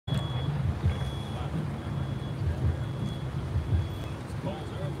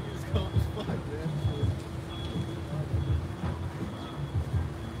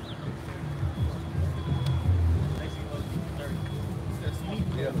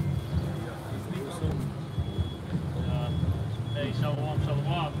Hey, shalom,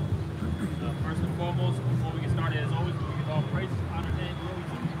 shalom. First and foremost, before we get started, as always, we give all praises, honor, and glory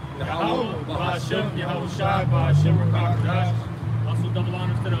to Yahweh, Ba'ashem, Yahweh Shai, Ba'ashem, Rakakadosh. Also, double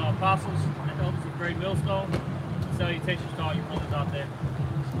honors to the apostles and elders of Great Millstone. Salutations to all you brothers out there.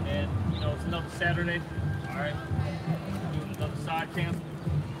 And, you know, it's another Saturday, all right? We're doing another side camp.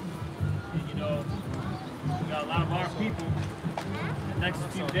 And, you know, we got a lot of our people the next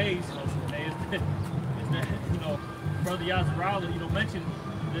few days. Is that, you know, Brother Yazarala, you know, mentioned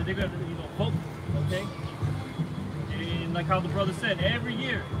that they're going to, you know, vote, okay? And like how the brother said, every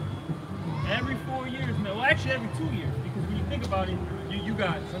year, every 4 years, man, well, actually every 2 years, because when you think about it, you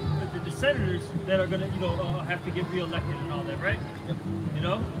got the senators that are going to, you know, have to get reelected and all that, right? You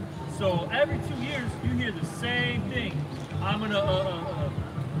know? So every 2 years, you hear the same thing. I'm going to,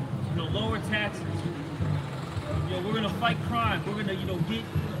 you know, lower taxes. You know, we're going to fight crime. We're going to, you know, get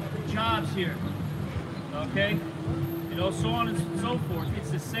jobs here. Okay? You know, so on and so forth.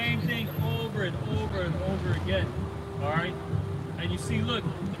 It's the same thing over and over and over again. All right? And you see, look,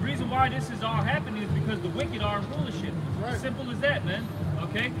 the reason why this is all happening is because the wicked are in rulership. Right. Simple as that, man.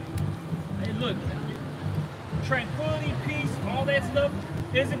 Okay? Hey, look, tranquility, peace, all that stuff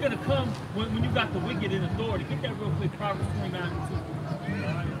isn't going to come when you got the wicked in authority. Get that real quick, Proverbs 29 and 2. All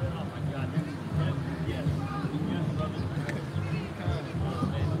right? Oh, my God. Yes. Yes, brother.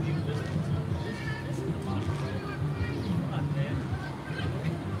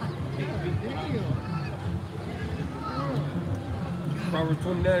 Proverbs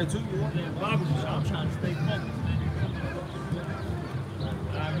 29 and 2. Yeah, Proverbs, I'm trying to stay focused, man.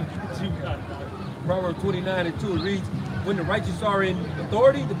 Proverbs 29 and 2 reads, when the righteous are in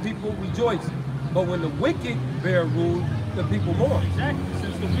authority, the people rejoice. But when the wicked bear rule, the people mourn. Exactly.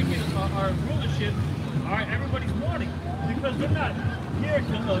 Since the wicked are in rulership, all right, everybody's mourning. Because they're not here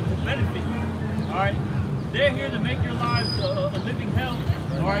to benefit you. All right? They're here to make your lives a living hell,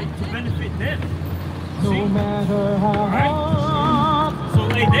 all right, to benefit them. No matter how right? So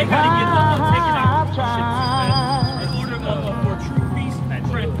they got to get taken out of rulership in order for true peace and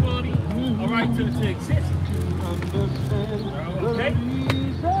tranquility, all right, to exist. Okay?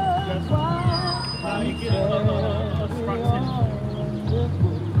 Now you get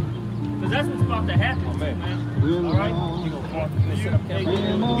because that's what's about to happen, man. All right?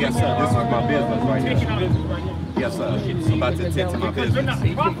 Yes, sir. This is my business right here. Yes, sir. I'm about to attend to my because they're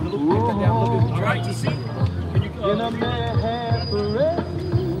business. not profitable. All right, you see?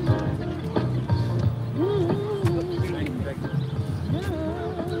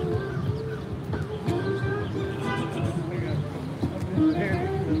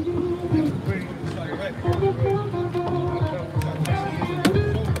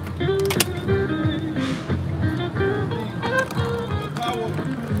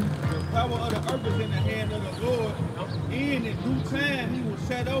 Can you,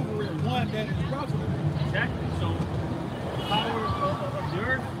 set over it one that is profitable. Exactly. So the power of the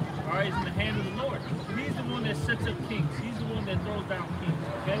earth, all right, is in the hand of the Lord. He's the one that sets up kings. He's the one that throws down kings.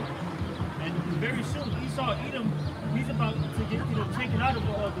 Okay. And very soon, Esau, Edom, he's about to get, you know, taken out of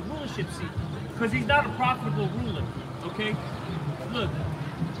the rulership seat because he's not a profitable ruler. Okay. Look,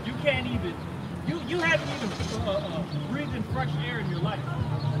 you can't even. You haven't even breathed in fresh air in your life.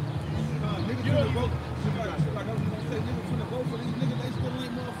 Niggas finna vote. Like I was gonna say, niggas finna vote for these niggas. They still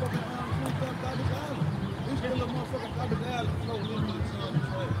ain't motherfucking $25,000. They still a motherfucking $1,000 no limit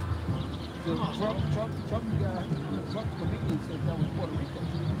Trump guy, Trump comedian said that was Puerto Rico.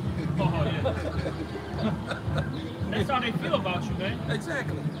 Oh, yeah. That's how they feel about you, man.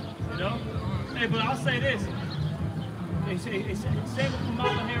 Exactly. You know? Hey, but I'll say this. Same with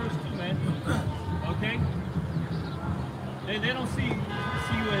Kamala Harris too, man. Okay? They don't see you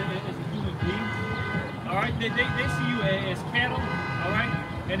as a human being. Alright? They see you as cattle, alright?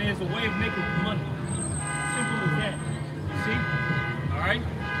 And as a way of making money. Simple as that. You see? Alright?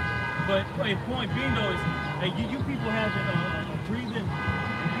 But the point being though is that you people haven't breathed in.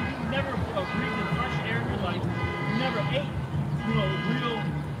 You never breathed in fresh air in your life. You never ate, you know, real,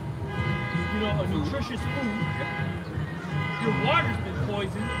 you know, a nutritious food. Your water's been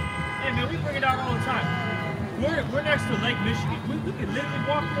poisoned. Hey man, we bring it out all the time. We're next to Lake Michigan. We can literally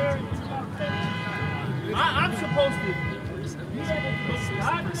walk there. I'm supposed to be able to go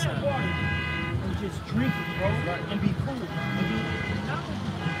dive in that water and just drink it, bro, and be cool. And be not only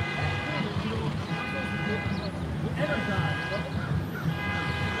you know, energized, bro.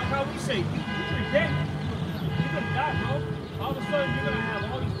 Like how we say, you repent, you're gonna die, bro. All of a sudden, you're gonna have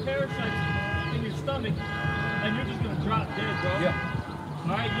all these parasites in your stomach, and you're just gonna drop dead, bro. Yeah.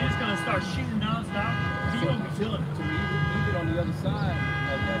 All right, you're just gonna start shooting nonstop. So you don't be feeling it. To me, even on the other side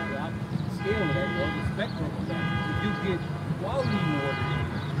of that spectrum of that. If you get quality water,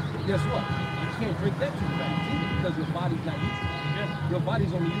 guess what? You can't drink that too fast either because your body's not used to it. Your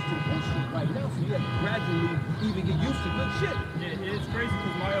body's only used to the bullshit right now, so you have to gradually even get used to good shit. Yeah, it's crazy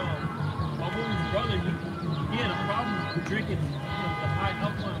because my woman's brother, he had a problem with drinking the high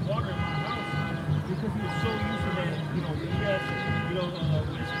alkaline water in my house because he was so used to that, the ES,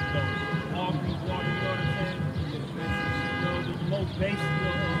 all green water, you know what I'm saying? The most basic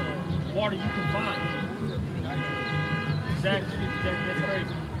water you can find. Exactly. That's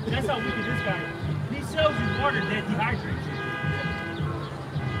crazy. That's how wicked this guy is. He sells you water that dehydrates you.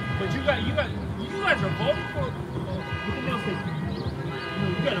 But you guys are voting for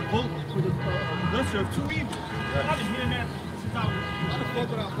you got to vote for the lesser of two evils. I've been hearing that since I was. Why the fuck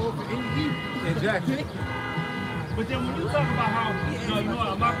would I vote for any evil? Exactly. But then when you talk about how,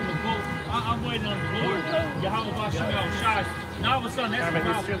 I'm not going to vote, I'm waiting on the Lord, Yahweh Bashim Shai. Now all of a sudden, that's the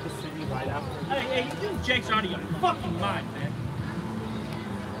problem. Hey, you Jake's out of your fucking mind, man.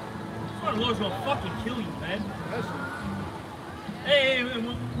 That's why the Lord's going to fucking kill you, man. Hey, I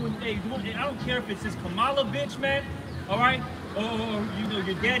don't care if it's this Kamala bitch, man, all right? Or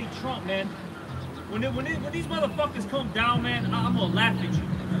your daddy Trump, man. When these motherfuckers come down, man, I'm going to laugh at you.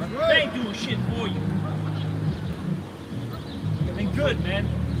 They ain't doing shit for you. And good, man.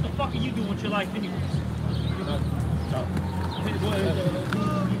 What the fuck are you doing with your life anyways?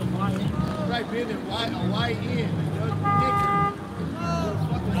 Right, being a white end, nigga.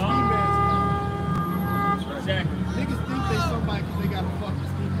 Fucking ski mask. Exactly. Niggas think they somebody because they got a fucking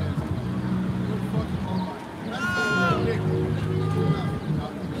ski mask. You're fucking somebody. That's a nigga.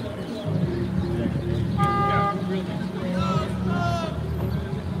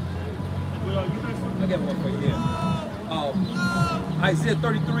 I got one for you here. Isaiah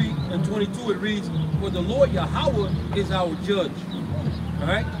 33:22, it reads, "For the Lord Yahweh is our judge." All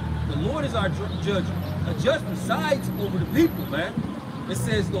right? The Lord is our judge. A judge presides over the people, man. It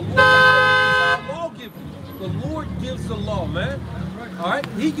says the Lord Yahweh is our lawgiver. The Lord gives the law, man. All right?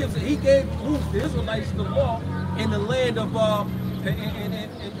 He gave the Israelites the law in the land of,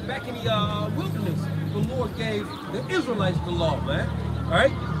 back in the wilderness. The Lord gave the Israelites the law, man. All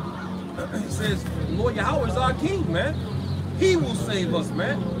right? It says, the Lord Yahweh is our king, man. He will save us,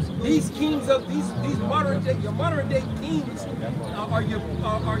 man. These kings of these modern day kings are your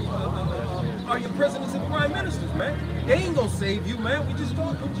presidents and prime ministers, man. They ain't gonna save you, man. We're just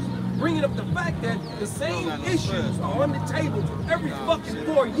bringing up the fact that the same issues are on the table every fucking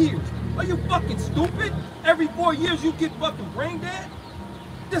 4 years. Are you fucking stupid? Every 4 years you get fucking brain dead?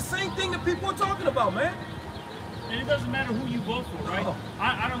 The same thing that people are talking about, man. And it doesn't matter who you vote for, right? Oh.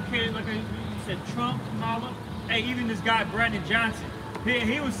 I don't care, like you said, Trump, Kamala. Hey, even this guy, Brandon Johnson,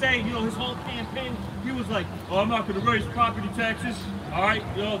 he was saying, his whole campaign, he was like, oh, I'm not going to raise property taxes. All right,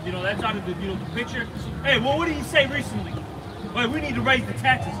 that's out of the, the picture. Hey, well, what did he say recently? Well, we need to raise the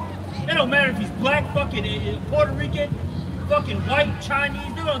taxes. It don't matter if he's black, fucking Puerto Rican, fucking white,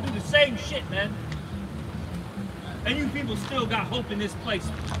 Chinese, they're going to do the same shit, man. And you people still got hope in this place.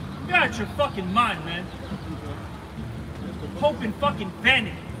 You're out your fucking mind, man. Hope and fucking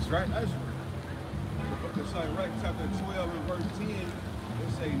vanity. That's right. It's like right chapter 12 and verse 10, it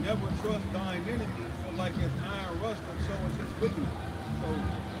say, never trust thine enemy, for like as iron rust, so is his wickedness. So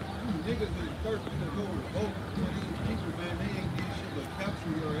you niggas is thirsty to go and vote for these people, man. They ain't getting shit but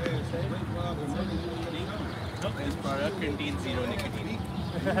capture your ass, rape, rob, and murder you in your town. This product contains zero nicotine.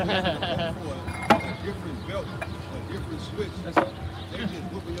 For a different belt, a different switch. They just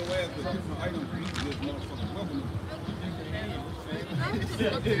whooping your ass with different items to eat this motherfucking government. A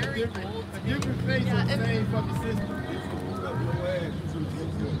different face on the same fucking system. Different up your ass.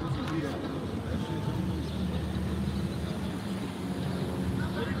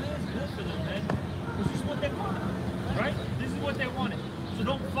 But it is good for them, man. This is what they wanted, right? This is what they wanted. So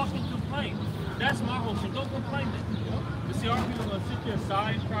don't fucking complain. That's my whole shit. Don't complain then. You see, our people are gonna sit there,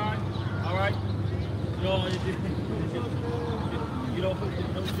 sigh and cry. All right. No justice,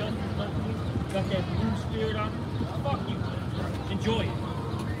 nothing. Got that blue spirit on it. Fuck you. Enjoy it,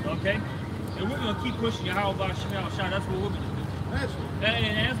 okay? And we're gonna keep pushing Yahweh Bashim Shai. That's what we're gonna do.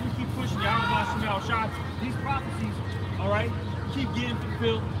 And as we keep pushing Yahweh Bashim Shai, these prophecies, all right, keep getting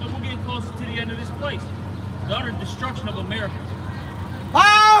fulfilled, and we're getting closer to the end of this place, the utter destruction of America.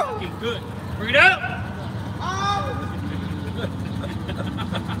 Oh! Okay, good. Bring it up.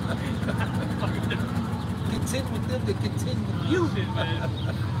 Content with them to continue you, man.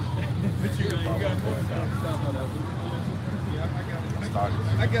 But you got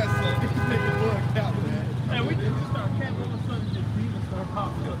I got some. Take a look out, man. Hey, we just start camping on Sunday, the demons start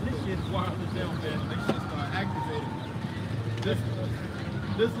popping up. This shit's wild as hell, man. They should start activating.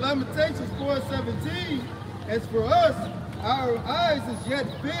 This Lamentations 4:17, as for us, our eyes is yet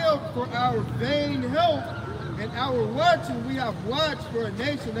filled for our vain help, and our watching we have watched for a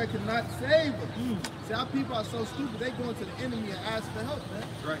nation that cannot save us. See, our people are so stupid, they go into the enemy and ask for help, man.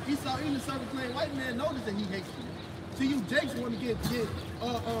 Right. Esau eating a certain plain white man noticed that he hates you. See, you Jakes want to get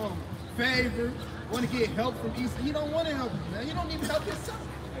favor, want to get help from Esau. You don't want to help him, man. You don't even help yourself.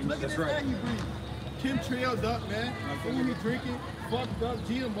 Look at this man you breathe. Chemtrailed up, man. Food he drinking, fucked up,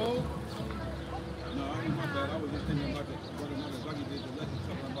 GMO. No, I ain't my bad. I was just thinking about the brother Nagazaki did the lesson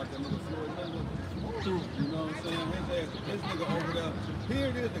talking about that nigga Floyd Mayweather. You know what I'm saying? This nigga over there.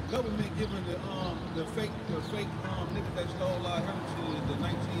 Here it is, the government giving the fake niggas that stole our heritage, the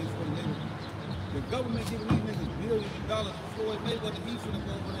 19s for the niggas. The government giving these niggas billions of dollars for Floyd Mayweather. He's finna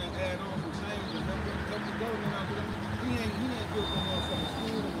go over there and add on some change and help the government out with him. He ain't good for motherfucking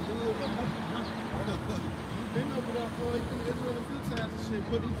school and the good or nothing. Been over there for Israel a few times and shit.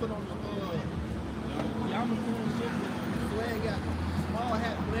 He put on the Yarmulke shit, flag got small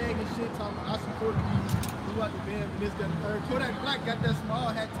hat flag and shit, talking about I support you. You out the band, this, that, and third. Kodak Black got that small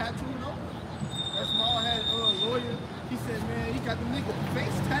hat tattoo, you know? That small hat lawyer. He said, man, he got the nigga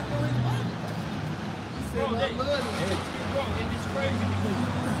face tattoo on his body. He said, Bro, I love him. Bro, and it's crazy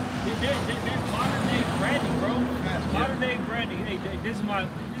because there's modern day branding, bro. Modern day branding. Hey, this is my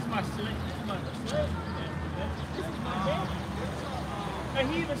slave. This is my slave. This is my dad. And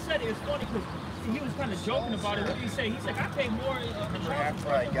he even said it. It's funny because he was kind of joking about it. What did he say? He's like, I pay more. After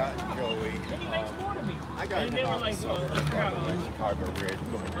I got Joey, And he makes more than me. I got and they were like, Chicago Red.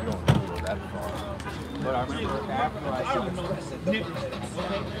 We don't go that far. But I remember after I I don't know.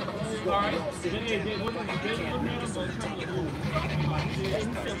 All right. He said,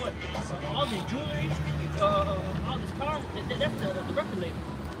 what? All this jewelry, all this car, that's the record label.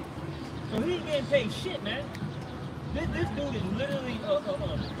 So he ain't getting paid shit, man. This dude is literally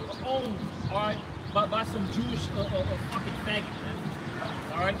owned, all right, by some Jewish fucking faggot, man.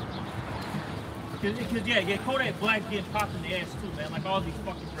 All right? Because yeah, Kodak Black getting popped in the ass too, man. Like all these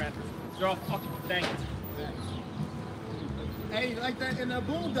fucking rappers. They're all fucking faggots. Hey, like that in the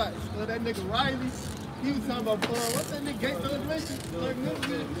Boondocks, that nigga Riley, he was talking about, what's that nigga, Gay Thug Nation? Thug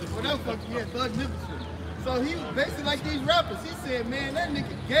Nipsey? Whatever fuck, yeah, Thug Nipsey. So he was basically like these rappers. He said, man, that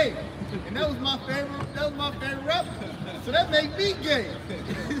nigga gay. And that was my favorite rapper. So that made me gay.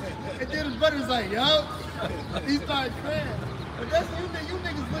 And then his brother was like, yo, he started crying. But that's you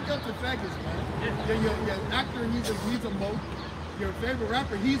niggas look up to faggots, man. Your actor, he's a mo. Your favorite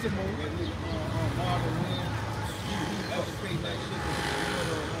rapper, he's a mo. Marvin Wayne, he advocating that shit because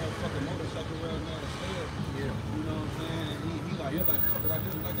he fucking motorcycle around now to sell. Yeah. You know what I'm saying? And he like, fuck it, I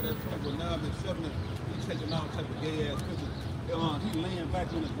didn't like it at first, but now I've been shoving it. He's taking all type of gay ass pictures. He laying back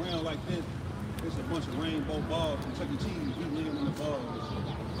on the ground like this. It's a bunch of rainbow balls from Chuck E. Cheese. He laying on the balls.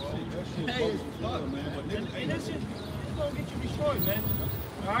 That shit bogus as fuck, man. But niggas And this shit is gonna get you destroyed, man.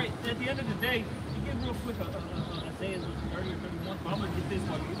 All right. At the end of the day, you get real quick. Isaiah 30 or 31. I'm gonna get this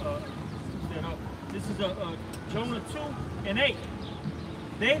while you set up. This is Jonah 2:8.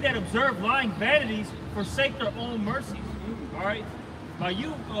 They that observe lying vanities forsake their own mercies. All right. By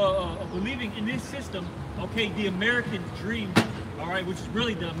you believing in this system, okay, the American dream, all right, which is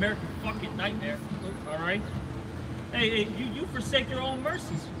really the American fucking nightmare, all right. Hey, you forsake your own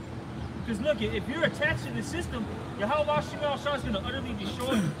mercies. Because look, if you're attached to the system, Yahweh Shemel Shah is going to utterly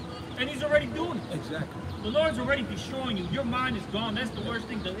destroy you. And he's already doing it. Exactly. The Lord's already destroying you. Your mind is gone. That's the worst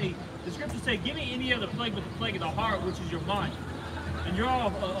thing. The scriptures say, give me any other plague but the plague of the heart, which is your mind. And you're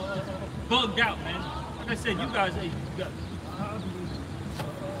all bugged out, man. Like I said, you guys, you got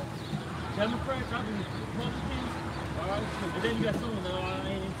Democrats, I believe Republicans, all right? And then you got someone that, I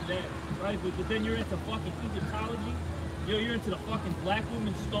ain't into that, right? But then you're into fucking Egyptology. You're into the fucking black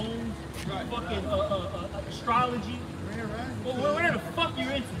woman stones, fucking astrology. Well, whatever the fuck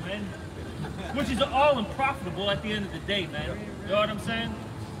you're into, man. Which is all unprofitable at the end of the day, man. You know what I'm saying?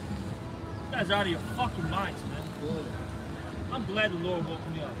 You guys are out of your fucking minds, man. I'm glad the Lord woke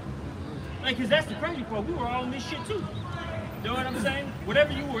me up. Like, cause that's the crazy part. We were all in this shit too. You know what I'm saying?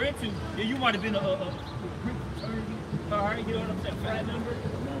 Whatever you were into, yeah, you might have been a alright, you know what I'm saying? Frat member.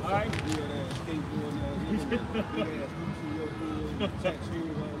 Alright.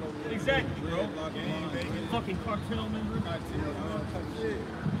 Exactly, bro. Fucking cartel member.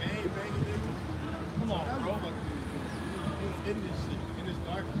 Come on, bro. In this shit, in this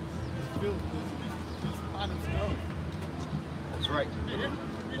darkness, this filth, this pot of scum. That's right.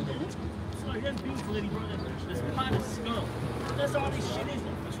 It's like that's beautiful, lady, bro. This pot of scum. That's all this shit is.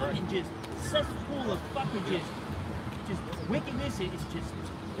 It's fucking just cesspool of fucking just wickedness. It's just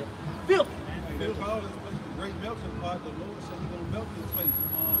filth, man. They call this place the great melting pot. The Lord said he's gonna melt this place.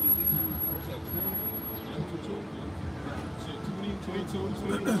 22,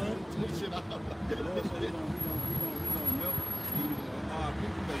 21, shit out. The Lord said we gonna milk our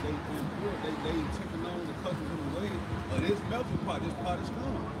people because they taking on the customs in the way of this melting pot. This pot is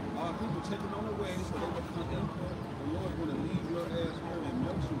coming. Our people taking on the way so they become input. The Lord's gonna leave your ass here and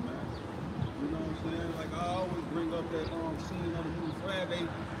milk you, man. You know what I'm saying? Like I always bring up that scene on the movie Friday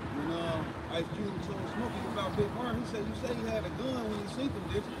when Ice Cube told Smokey about Big Worm. He said, "You say you had a gun when you seen them,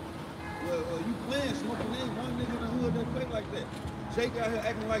 did you? Well, you playing Smokey? Ain't one nigga in the hood that play like that." Jake out here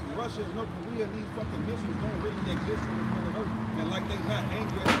acting like Russia and North Korea and these fucking missiles don't really exist on the planet Earth, and like they not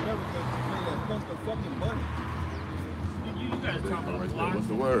angry at America when they press the fucking button. You guys talk about blocks, What's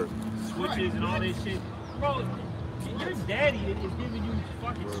the word? switches, and all this shit, bro. Your daddy is giving you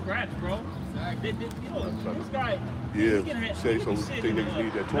fucking scraps, bro. You know, this guy. Yeah, he can say he some can sit thing in niggas a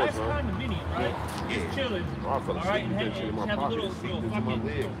need that torch, nice huh? condominium, right? Just chilling. Oh, I fell all asleep right, with that shit in my have a pocket, little seeping into my fucking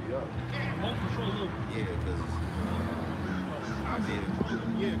legs. remote control, little. Yeah, because I did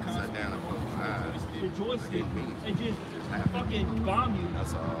sit down and put my eyes. The joystick and just fucking bomb you.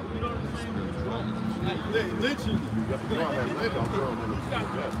 That's all. You know what I'm saying? Literally.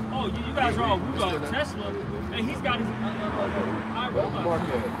 Oh, you guys are all woo about Tesla, and he's got his iRobot.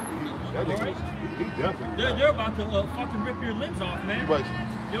 That nigga, he definitely. They're about to fucking rip your limbs off, man. But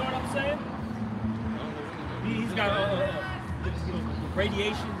You know what I'm saying? He's got the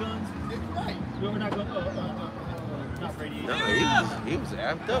radiation guns. Right. We're not gonna not radiation. No, he was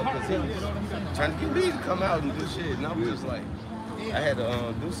amped up because he was trying to get me to come out and do shit. And I was just like, I had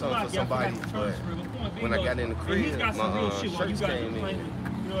to do something for somebody. But when I got in the crib, my shirts came in.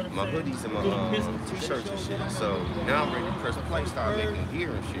 My hoodies and my t-shirts and shit. So now I'm ready to press play, start making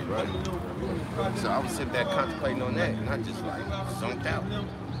gear and shit, right? So I was sitting back contemplating on that, and I just like zonked out. And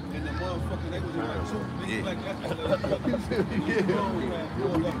the motherfucker, they was in like 2 big like that.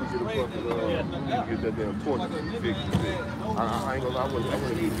 get that damn torch fixed. I ain't gonna lie, I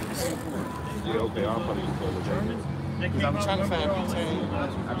wouldn't need it. Yeah, okay, I'll probably just go with that. Because I'm trying to find butane. I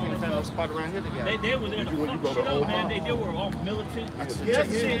can't find no spot around here to get. They were there to fuck shit up, man. They were all militant. Yeah,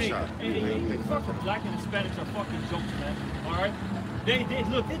 and fucking black and Hispanics are fucking jokes, man. All right. They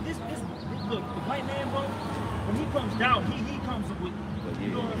look. Look, the white man, bro. When he comes down, he comes with. You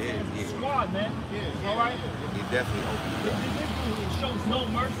know what I'm saying? Squad, man. All right. He definitely opened it. This dude shows no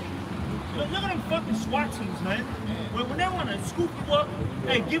mercy. Look at them fucking SWAT teams, man. When they want to scoop you up,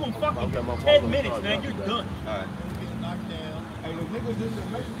 hey, give them fucking 10 minutes, man. You're done. All right. Hey, the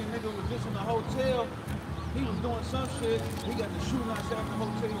Mexican nigga was just in the hotel. He was doing some shit. He got the shooting outside the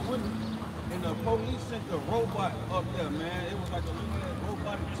hotel window. And the police sent the robot up there, man. It was like a little ass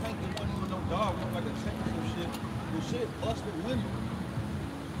robotic tank. It wasn't even no dog. It was like a tank or some shit. The shit busted window.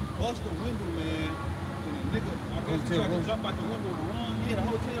 Busted window, man. And the nigga, I guess he tried to jump out the window to run. Yeah, the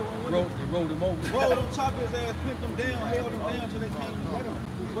hotel room. Rolled him over. Rolled on top of his ass, picked him down, held him down till they came to get him.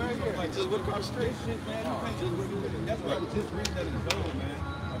 Right here. Like, just look across the street. Shit, man, you can't just look at it. That's why I was just reading that in Joel, man.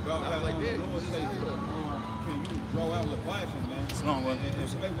 About how the Lord say, can you draw out Leviathan, man? And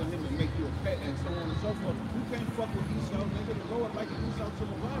play with him and make you a pet and so on and so forth. You can't fuck with Esau, nigga. The Lord like Esau to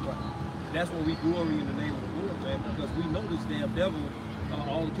the right. That's where we glory in the name of the Lord, man, because we know this damn devil,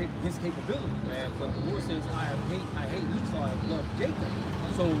 all his capability, man. But the Lord says, I hate Esau, I love Jacob.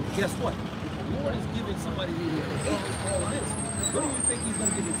 So guess what? If the Lord is giving somebody who hates all this, what do you think he's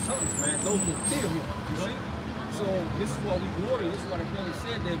going to give his sons, man? Those who fear him, you see? So this is why we glory. This is why the brother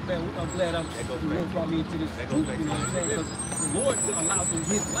said that, man, I'm glad the Lord brought me into this truth, you know what I'm saying? Because the Lord allows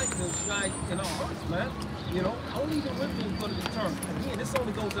his light to shine in our hearts, man. You know, only the women is going to determine. Again, this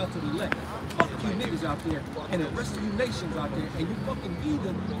only goes out to the elect. Fuck you niggas out there and the rest of you nations out there and you fucking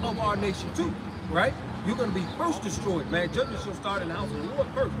heathen of our nation too, right? You're going to be first destroyed, man. Judgment shall start in the house of the Lord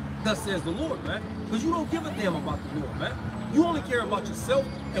first. Thus says the Lord, man. Because you don't give a damn about the Lord, man. You only care about yourself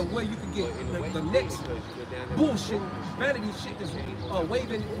and where you can get the next bullshit, vanity shit that's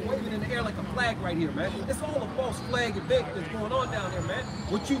waving in the air like a flag right here, man. It's all a false flag event that's going on down there, man.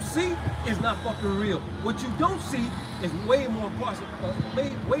 What you see is not fucking real. What you don't see is way more powerful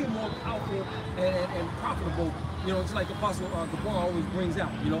and profitable. You know, it's like Apostle Gabon always brings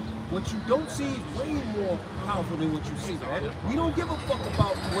out, you know. What you don't see is way more powerful than what you see, man. We don't give a fuck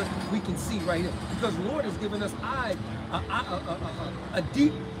about what we can see right here because the Lord has given us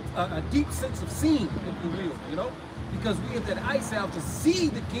a deep sense of seeing, if you will, you know, because we have that eye salve to see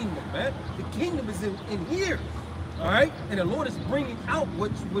the kingdom, man. The kingdom is in here, all right, and the Lord is bringing out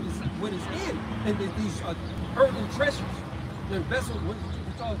what is in, and these earthen treasures, the vessels. What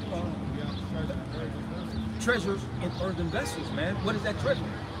you call treasures in earthen vessels, man. What is that treasure?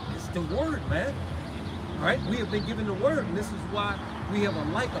 It's the word, man. All right, we have been given the word, and this is why we have a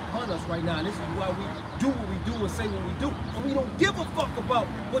light upon us right now, and this is why we do what we do and say what we do. And we don't give a fuck about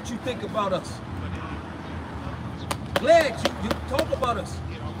what you think about us. Glad you talk about us.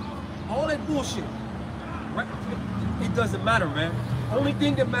 All that bullshit. Right? It doesn't matter, man. Only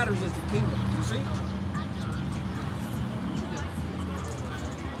thing that matters is the kingdom. You see?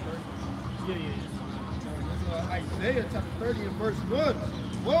 Isaiah chapter 30 and verse 1.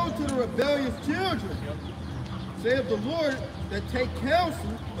 Woe to the rebellious children, saith the Lord, that take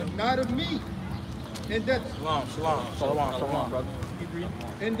counsel, but not of me. And that Shalom, brother.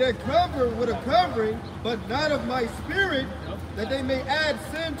 and that cover with a covering, but not of my spirit, that they may add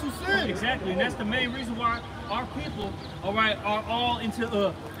sin to sin. Exactly, and that's the main reason why our people, all right, are all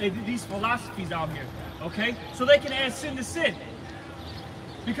into these philosophies out here, okay? So they can add sin to sin.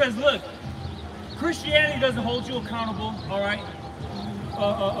 Because look, Christianity doesn't hold you accountable, all right?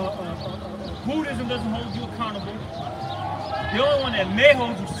 Buddhism doesn't hold you accountable. The only one that may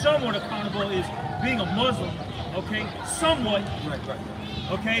hold you somewhat accountable is being a Muslim, okay? Somewhat,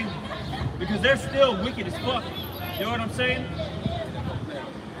 okay? Because they're still wicked as fuck. You know what I'm saying?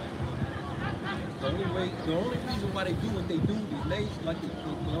 The only reason why they do what they do, these nations, like the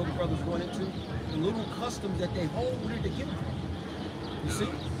other brothers went into, the little customs that they hold, where did they get them from? You see?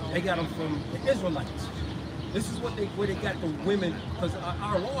 They got them from the Israelites. This is where they got the women, because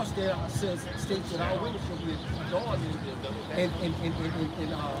our law states that our women should be adorned and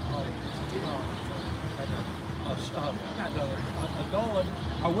adorned.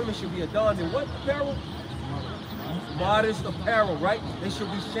 Our women should be adorned in what apparel? Modest apparel, right? They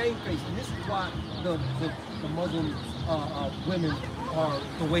should be shamefaced, and this is why the Muslim women are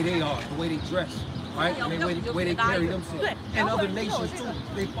the way they are, the way they dress, right? And the way they carry themselves. And other nations too,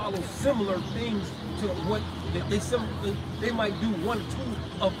 they follow similar things to what they might do one or two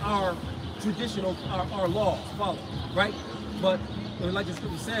of our traditional, our laws follow, right? But like the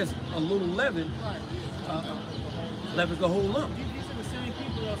scripture says, a little leaven leavens the whole lump. These are the same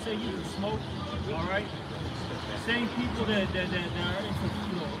people that say you can smoke, all right? Same people that are into,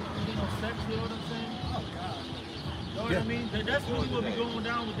 sex, you know what I'm saying? You know what I mean? That's really what be going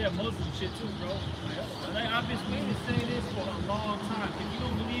down with that Muslim shit too, bro. Like, I've been saying this for a long time. If you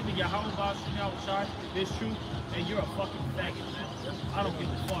don't believe in Yahweh Bashim Yahushai, this truth, then you're a fucking faggot, man. I don't give a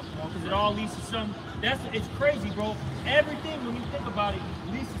fuck, bro, because it all leads to some, it's crazy, bro. Everything, when you think about it,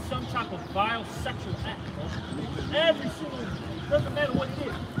 leads to some type of vile sexual act, bro. Every single, doesn't matter what it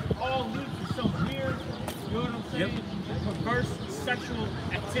is, all leads to some weird, you know what I'm saying? Perverse sexual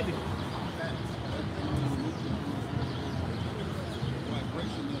activity.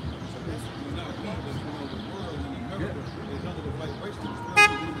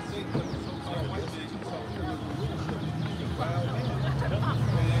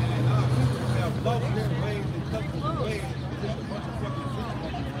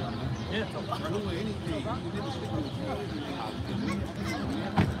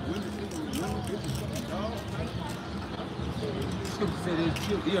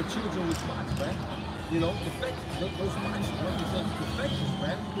 They are children with spots, man. You know, those spots represent perfections,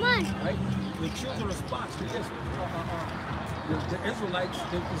 man. Right? The children of spots, the Israelites,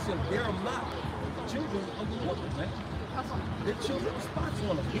 they said they're not children of the woman, man. They're children with spots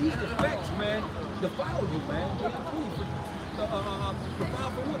on them. These defects, man, defile you, man. They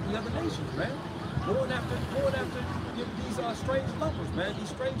defile for what? The other nations, man. Going after these strange lovers, man. These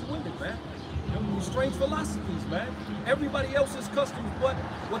strange women, man. These strange philosophies, man. Everybody else's customs, but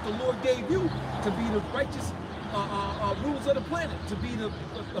what the Lord gave you to be the righteous rulers of the planet, to be the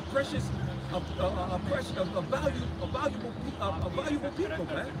precious, valuable people,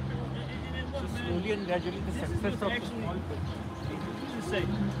 man. Slowly and gradually, the success of it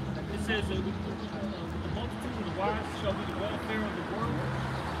says the multitude of the wise shall be the welfare of the world.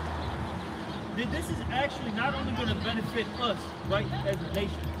 This is actually not only going to benefit us, right, as a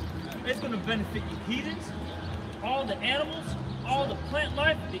nation. It's going to benefit the heathens, all the animals, all the plant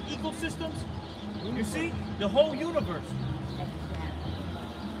life, the ecosystems. You see, the whole universe.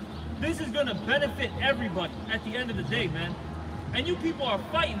 This is going to benefit everybody at the end of the day, man. And you people are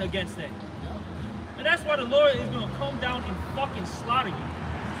fighting against that. And that's why the Lord is going to come down and fucking slaughter you.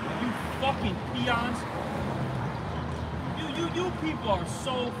 You fucking peons. You people are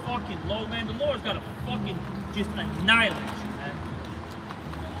so fucking low, man. The Lord's got to fucking just annihilate you, man.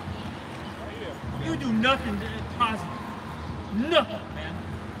 You do nothing positive. Nothing, man.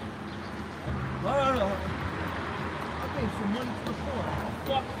 I gave some money to the poor.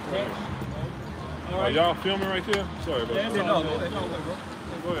 Fuck that shit. All right, y'all filming right there? Sorry about that. Go ahead, bro.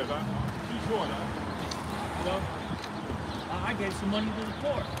 Go ahead, man. Keep going, man. You know, I gave some money to the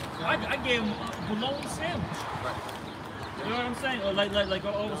poor. I gave them a bologna sandwich. You know what I'm saying? Or like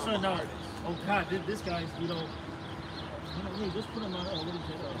all of a sudden now, oh God, this guy's, hey, just put him on, what is it?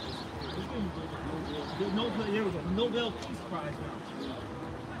 There we go, Nobel Peace Prize now.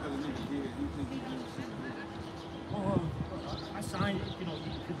 I signed it, because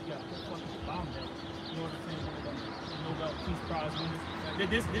you got fucking bomb there. You know what I'm saying? Nobel Peace Prize winners.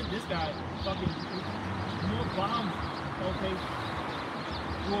 This guy fucking more bombs, okay?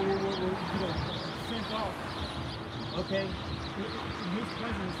 Sent off, okay? His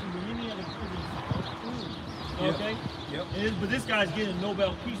presidency than any other presidency. Okay? Yep. But this guy's getting a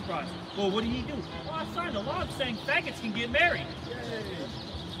Nobel Peace Prize. Well, what did he do? Well, I signed a law saying faggots can get married.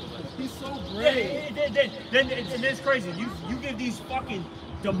 He's so great. Then it's crazy. You give these fucking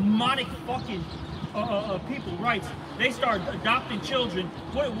demonic fucking people rights. They start adopting children.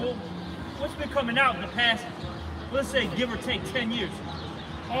 What's been coming out in the past, let's say, give or take 10 years?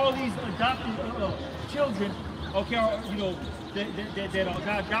 All these adopted children, okay, that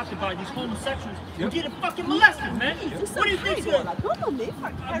got adopted by these homosexuals, were getting fucking molested, man. What do you think's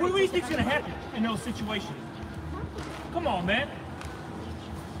gonna happen in those situations? Come on, man.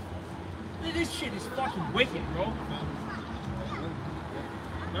 This shit is fucking wicked, bro.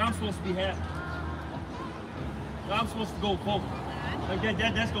 And I'm supposed to be happy. I'm supposed to go vote. Like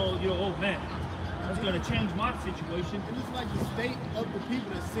that's gonna, oh man, that's gonna change my situation. And it's like the state of the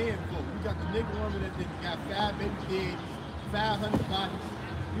people that saying vote. You got the nigga woman that got 5 baby kids, 500 bodies.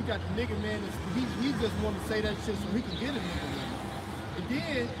 You got the nigga man that's he just want to say that shit so he can get a nigga man. And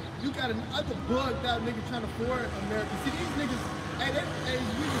then you got another bugged out nigga trying to forward America. See these niggas, hey,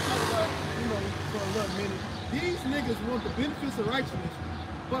 we were talking about, for a little minute. These niggas want the benefits of righteousness,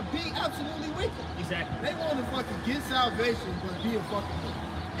 but be absolutely wicked. Exactly. They want to fucking get salvation, but be a fucking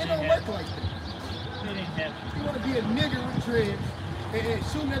wicked. It don't work like that. It ain't happening. You want to be a nigga with dreads and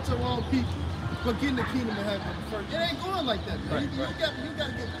shooting at your own people, but getting the kingdom of heaven first. It ain't going like that, man. You got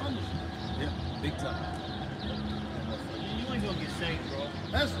to get punished. Yeah, big time. You ain't gonna get saved, bro.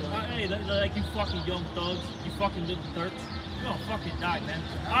 That's right. Hey, like you fucking young thugs, you fucking little dirts. You're gonna fucking die, man.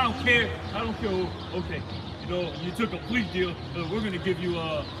 I don't care. Okay, you took a plea deal. We're gonna give you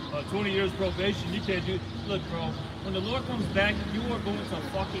 20 years probation. You can't do. Look, bro. When the Lord comes back, you are going to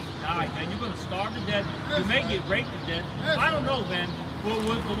fucking die, man. You're gonna starve to death. You may get raped to death. I don't know, man.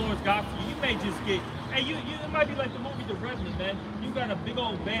 What the Lord's got for you? You may just get. Hey, it might be like the movie The Revenant, man. You got a big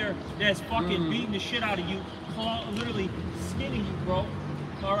old bear that's fucking beating the shit out of you, literally skinning you, bro.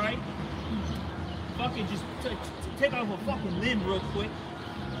 All right. Fucking just take off a fucking limb real quick.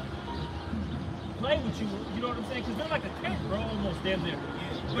 Play with you, you know what I'm saying? Because they're like a cat, bro, almost damn near.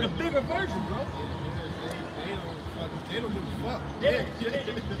 But a bigger version, bro. They don't give a fuck.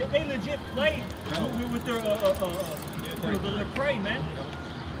 They legit play with their their prey, man.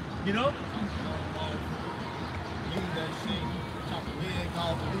 You know?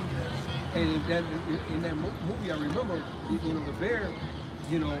 And in that movie, I remember, the bear,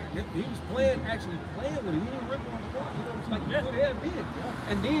 he was actually playing with him. He didn't rip him apart. It's like he could have been.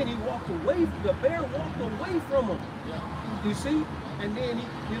 And then he walked away. The bear walked away from him. You see? And then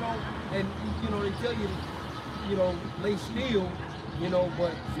they tell you, lay still,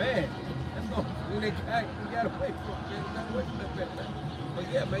 but man, that's not when they got away from him. But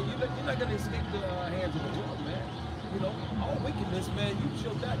yeah, man, you're not gonna escape the hands of the world, man. All wickedness, man, you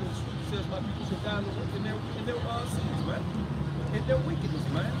shall die. The scripture says my people shall die in their sins, man. In their wickedness,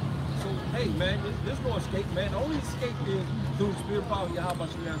 man. So, hey, man, there's no escape, man. The only escape is through the spirit power of Yahweh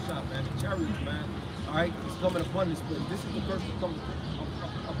Shemyan Shah, man. The chariots, man. All right, it's coming upon this place. This is the curse that comes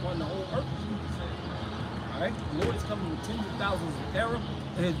upon the whole earth. All right, the Lord is coming with tens of thousands of terror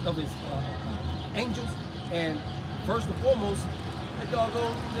of his angels, and first and foremost, that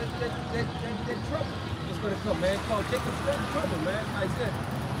trouble is going to come, man. It's called Jacob's trouble, man. Isaiah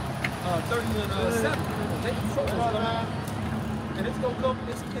 30:7. Jacob's trouble, and it's going to come.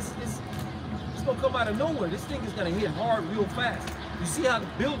 It's going to come out of nowhere. This thing is going to hit hard real fast. You see how the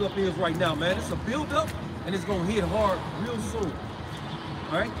buildup is right now, man. It's a buildup, and it's going to hit hard real soon.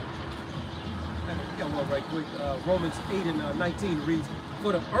 All right. Got one right quick. Romans 8:19 reads,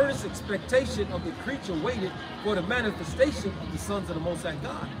 "For the earnest expectation of the creature waited for the manifestation of the sons of the Most High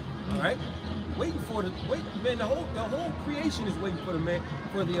God." All right, man. The whole creation is waiting for the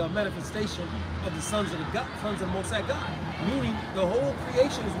manifestation of the sons of the Most High God. Meaning, the whole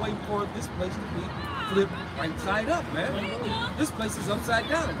creation is waiting for this place to be flipped right side up, man. This place is upside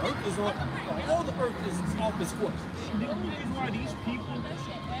down. Earth is on. All the earth is off its course. The only reason why these people,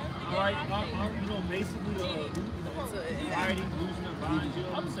 right, are basically rioting, losing their minds, you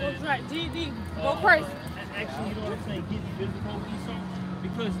know what I'm saying? Right, GD, go first. Actually, you know what I'm saying, getting physical,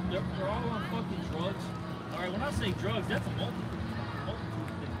 because they're all on fucking drugs, all All right, when I say drugs, that's a multitude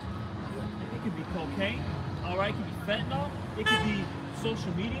thing. It could be cocaine. All right, it could be fentanyl. It could be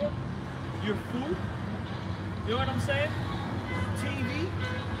social media, your food. You know what I'm saying? TV,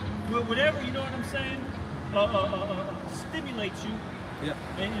 whatever. You know what I'm saying? Stimulates you. Yeah.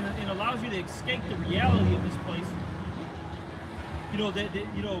 And allows you to escape the reality of this place. You know that's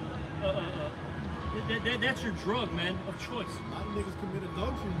your drug, man, of choice. A lot of niggas commit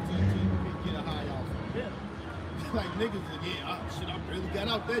adultery to get a high off of it. Yeah. Like niggas, shit, I really got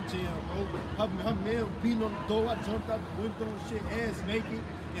out that jail, bro. Her man beating on the door, I jumped out the window and shit, ass naked,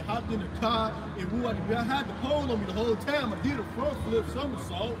 and hopped in the car, and we out the I had the pole on me the whole time. I did a front flip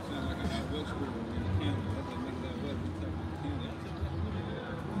somersault. Sound like I had Westwood in Canada. That's what niggas that was in Canada.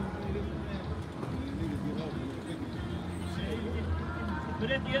 But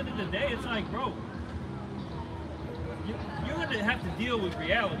at the end of the day, it's like, bro, you're going to have to deal with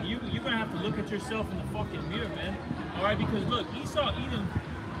reality. You're going to have to look at yourself in the fucking mirror, man. All right, because look, Esau Edom,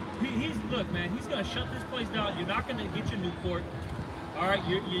 look, man, he's going to shut this place down. You're not going to get your Newport. All right,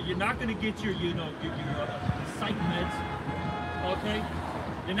 you're not going to get your psych meds. Okay,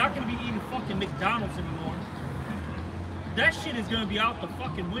 you're not going to be eating fucking McDonald's anymore. That shit is going to be out the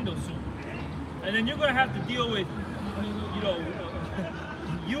fucking window soon. And then you're going to have to deal with,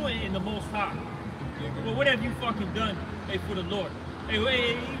 you in the Most High. Well, what have you fucking done, for the Lord? Hey,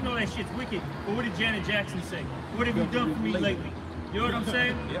 you know that shit's wicked. But what did Janet Jackson say? What have you done for me lately? You know what I'm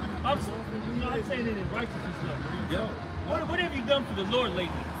saying? Yeah. I'm saying it in righteousness stuff. Yeah. What have you done for the Lord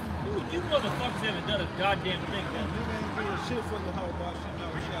lately? You motherfuckers haven't done a goddamn thing, man. Nigga ain't doing shit for the whole Bible.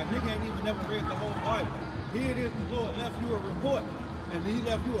 Nigga ain't even never read the whole Bible. Here it is, the Lord left you a report. And he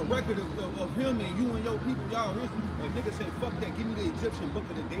left you a record of him and you and your people, y'all history. And nigga say, fuck that, give me the Egyptian book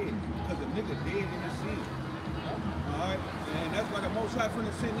of the dead. Because the nigga dead in his sin. Alright? And that's why the Most High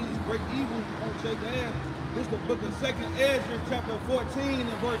finna send these great evils on take ass. This is the book of 2nd Ezra, chapter 14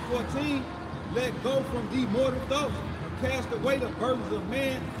 and verse 14. Let go from thee mortal thoughts. Cast away the burdens of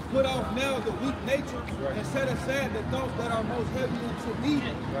man. Put off now the weak nature. And set aside the thoughts that are most heavy unto me.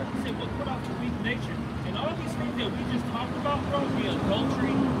 He said, well, put off the weak nature. And all these things that we just talked about, bro, the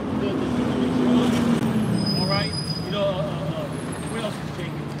adultery, the drugs, all right? What else is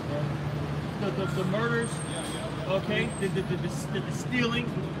Jacob? The murders, okay? The stealing.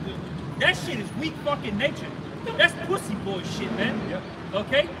 That shit is weak fucking nature. That's pussy boy shit, man.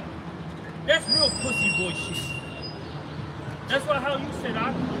 Okay? That's real pussy boy shit. That's why how you said,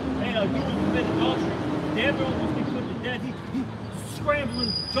 you commit adultery. Damn near almost get put to death. He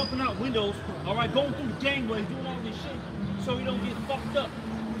scrambling, jumping out windows, all right, going through the gangways, doing all this shit, so he don't get fucked up.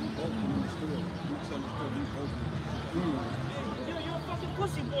 You're a fucking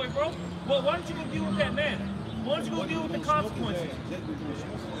pussy boy, bro. Well, why don't you go deal with that man? Why don't you go deal with the consequences?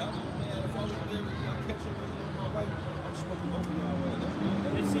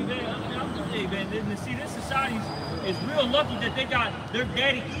 And see, see, this society is real lucky that they got their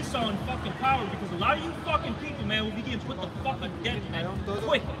daddy Esau in fucking power, because a lot of you fucking people, man, will be getting put the fuck to death, man,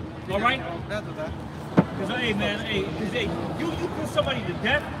 quick, all right? Because, hey, man, you put somebody to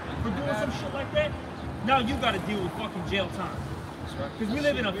death for doing some shit like that, now you got to deal with fucking jail time. Because we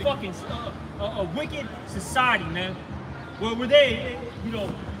live in a fucking a wicked society, man, where they,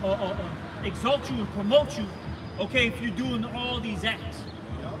 exalt you and promote you, okay, if you're doing all these acts.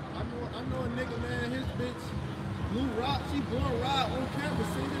 I know a nigga, man, his bitch, Blue Rock, she blowing ride on camera,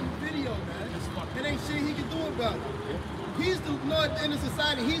 seen in the video, man. It ain't shit he can do about it. He's the Lord in the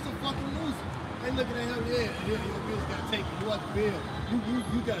society, he's a fucking loser. They looking at him, your bitch gotta take you out the bed. You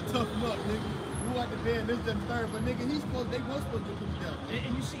gotta toughen up, nigga. You out the bed, this, that, and third, but nigga, they was supposed to do that.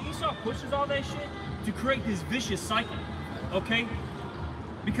 And you see, Esau pushes all that shit to create this vicious cycle, okay?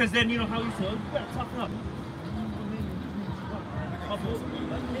 Because then, you know how he said, you gotta toughen up.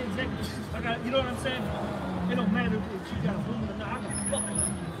 Exactly. You know what I'm saying? It don't matter if you got a woman or not. I got fucking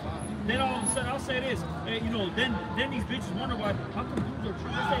up. Then all of a sudden, I'll say this. Then these bitches wonder why. How come dudes are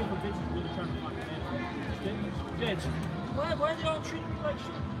trying to say bitches really trying to find a man? Why they all treat me like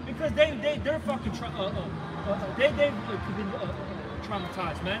shit? Because they're fucking they've been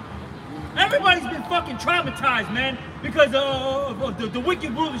traumatized, man. Everybody's been fucking traumatized, man, because of the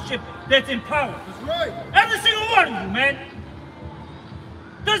wicked rulership that's in power. That's right. Every single one of you, man.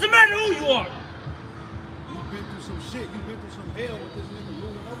 Doesn't matter who you are. You've been through some shit. You've been through some hell with this nigga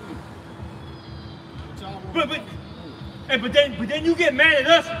ruling over you. But then you get mad at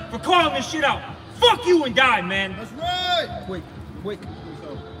us for calling this shit out. Fuck you and die, man. That's right. Quick.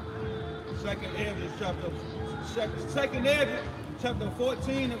 So, 2nd Ezra, chapter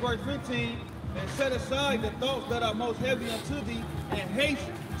 14 and verse 15, and set aside the thoughts that are most heavy unto thee, and haste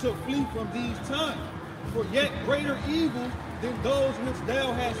to flee from these times. For yet greater evils than those which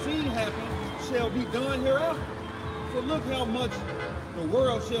thou hast seen happen shall be done hereafter. So look how much the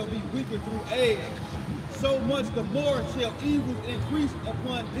world shall be weakened through age. So much the more shall evils increase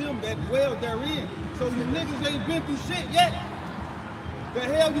upon them that dwell therein. So you niggas ain't been through shit yet. The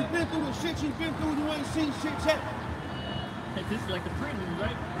hell you been through, the shit you been through, you ain't seen shit yet. This is like the prelude,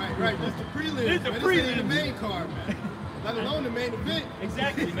 right? Right. That's the prelude. This is the man. prelude. This ain't the main card, man. Let alone the main event.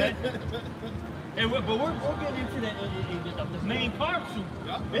 Exactly, man. But we're getting into the main card soon.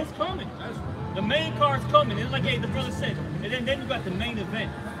 Yep. It's coming. That's right. The main card's coming. It's like, hey, the brother said. And then you got the main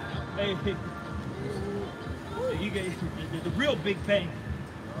event. Hey, you get the real Big Bang.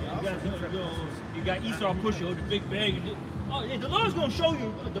 You got Esau Pusher, the Big Bang. Oh, yeah, the Lord's gonna show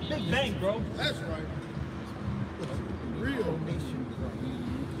you the Big Bang, bro. That's right. Real nation.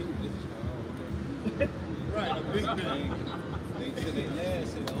 Right, the Big Bang. They said they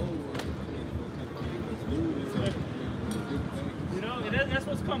last in the old world. You know, and that's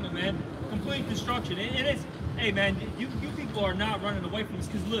what's coming, man. Complete destruction. And it's, hey, man, you people are not running away from this.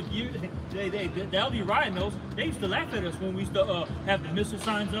 Because look, the LD Riot knows, they used to laugh at us when we used to have the missile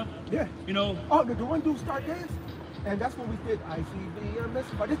signs up. Yeah. You know. Oh, the one dude start dancing. And that's when we did ICB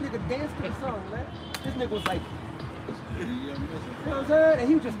missile. But this nigga danced to the song, man. This nigga was like, you know what I'm saying? And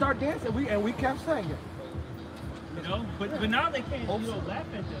he would just start dancing, and we kept singing. You know, but now they can't, laugh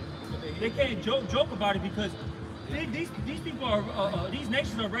at them. They can't joke about it because these people are, these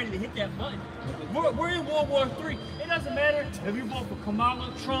nations are ready to hit that button. We're in World War III. It doesn't matter if you vote for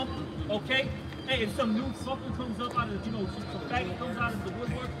Kamala, Trump, okay? Hey, if some new fucker comes up out of, some faggot comes out of the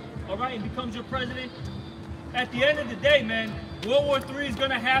woodwork, all right, and becomes your president, at the end of the day, man, World War III is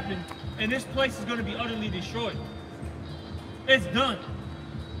gonna happen, and this place is gonna be utterly destroyed. It's done.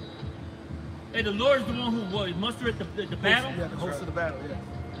 Hey, the Lord is the one who mustered the battle. Yeah, the host of the battle,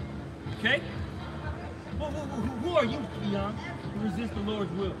 yeah. Okay? Who are you, Leon, to resist the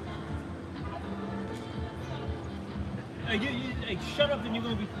Lord's will? Hey, shut up and you're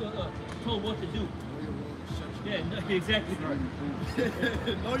going to be told what to do. Yeah, no, exactly.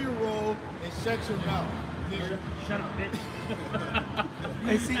 Know your role and shut your mouth. Shut up, bitch.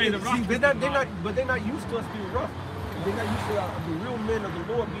 Hey, see, they're not used to us being rough. They're not used to the real men of the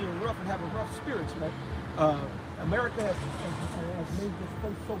Lord being rough and having rough spirits, man. America has made this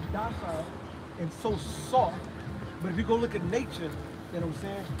place so docile and so soft. But if you go look at nature, you know what I'm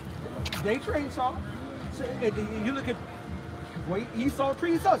saying? Nature ain't soft. So, you look at the way Esau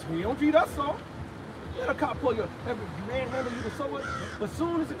treats us. We don't treat us soft. Let a cop pull you, manhandle you to so much. But as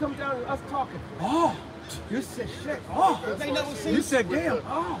soon as it comes down to us talking, oh, you said shit. Oh, they never seen you said damn.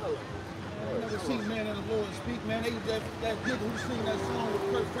 Oh. I never seen Man of the Lord speak, man. They that nigga who sing that song with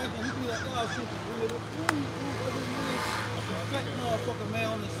Kirk Franklin, he be like, oh, shit, real. That motherfucker, man,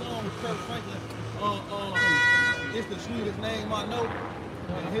 on the song with Kirk Franklin, it's the sweetest name I know.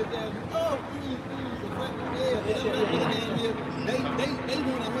 And his dad, oh, yeah, they want to hear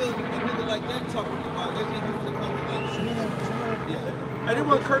a nigga like that talking about it. They want to come with smooth. Yeah. And they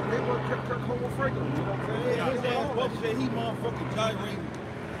want Kirk Homo Franklin. You know what I'm saying? Yeah, his ass both said he motherfucking gyrating.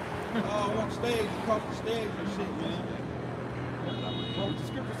 On stage, across the stage and shit, man. Well, the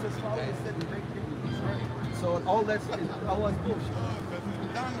scripture says, Father said the great things, right? So all that's bullshit.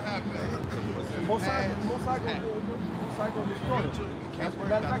 Most sides gonna destroy it. As a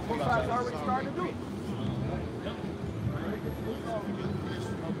matter of fact, both sides already starting to do it.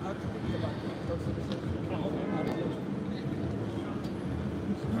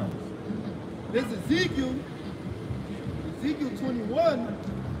 This is Ezekiel 21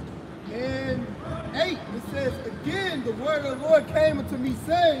 and 8. It says, again, the word of the Lord came unto me,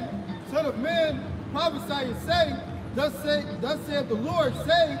 saying, Son of man, prophesy and say, thus saith the Lord,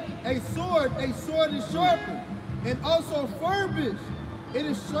 say, a sword is sharpened, and also furbished. It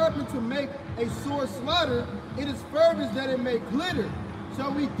is sharpened to make a sword slaughter. It is furbished that it may glitter.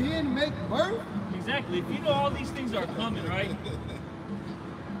 Shall we then make mirth? Exactly. If you know all these things are coming, right?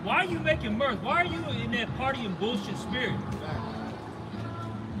 Why are you making mirth? Why are you in that party and bullshit spirit?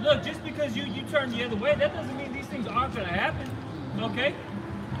 Look, just because you turn the other way, that doesn't mean these things aren't going to happen, okay?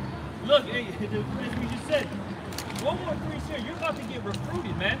 Look, as we just said, World War III's here. You're about to get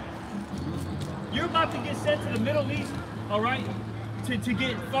recruited, man. You're about to get sent to the Middle East, all right, to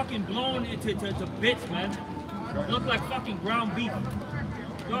get fucking blown to bits, man. Look like fucking ground beef.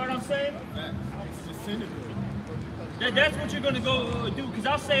 You know what I'm saying? That's what you're going to go do, because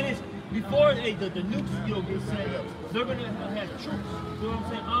I'll say this. Before the nukes get sent up, they're going to have troops, you know what I'm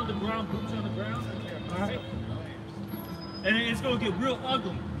saying, on the ground, boots on the ground, all right? And it's going to get real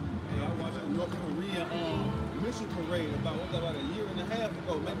ugly. Yeah, I watched the North Korea missile parade about a year and a half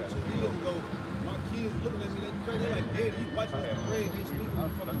ago, maybe 2 years ago. My kids looking at me, they crazy. They're like, Dad, you watch that bread, they speaking on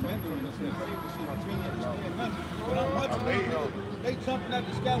fucking Mandarin and shit. Crazy shit, I can't understand nothing. But I'm watching they jumping out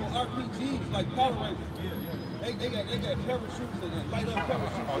the sky with RPGs like Power Rangers. They got parachutes and light up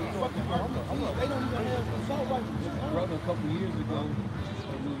parachutes and fucking RPGs. They don't even have assault rifles. Brother, a couple years ago in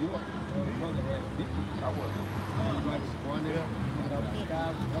New York, brother had 50. I was. Everybody spawned there, coming out of the sky,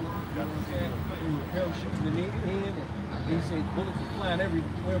 you know what I'm saying? They were parachuting in the end, and he said bullets were flying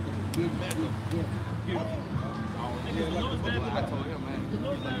everywhere, but the kid was getting hit. I told him, man. The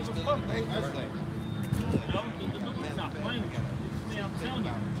Lord's not even fuck. The Lord's not playing with you. Man, I'm telling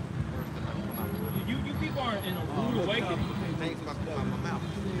you. You people are in a rude awakening. Things about to come out my mouth.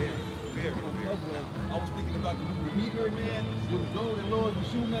 I was thinking about the Meteor Man with the Lord and Lord was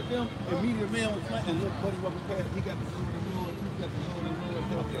shooting at them. The Meteor Man was flying and little buddy Robert Cass, he got the Lord and Lord, he got the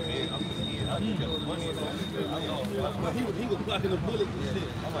Lord and Lord. But he was blocking the bullets and shit.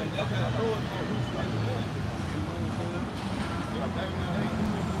 I'm like, that's how the Lord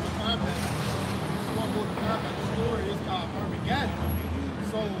One more combat story is called Armageddon.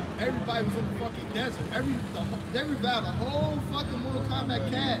 So everybody was in the fucking desert. They revived the whole fucking Mortal Kombat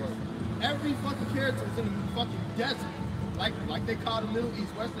cast. Every fucking character was in the fucking desert. Like they call the Middle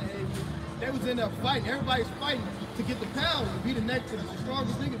East, Western Asia. They was in there fighting. Everybody's fighting to get the power, to be the next, the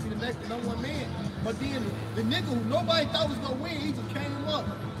strongest nigga, be the next #1 man. But then the nigga who nobody thought was gonna win, he just came up,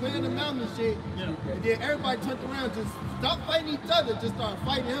 playing the mountain and shit. Yeah. And then everybody turned around, just stopped fighting each other, just started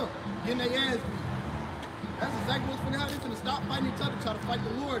fighting him, getting their ass beat. That's exactly what's gonna happen. They're gonna stop fighting each other, try to fight the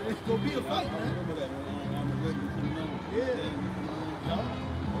Lord, and it's gonna be a fight, man. I remember that one. Yeah.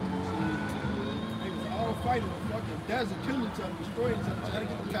 They was all fighting in the fucking desert, killing each other, destroying each other, trying to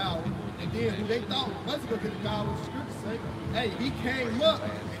get the power. And then who they thought was gonna get the power was the scripture say, hey, he came up,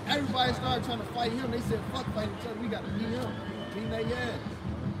 and everybody started trying to fight him. They said, fuck fighting each other, we gotta beat him. Beat their ass.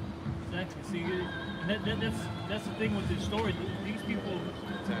 Exactly. See, that's the thing with this story. These people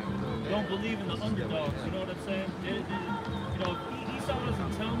don't believe in the underdogs. You know what I'm saying? You know, if Esau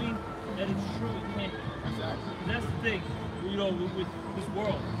doesn't tell me that it's true, it can't be. Exactly. That's the thing. You know, with this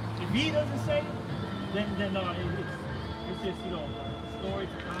world, if he doesn't say it, then it's just, you know, story,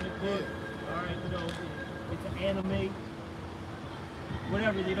 it's a comic book. All right, you know, it's an anime.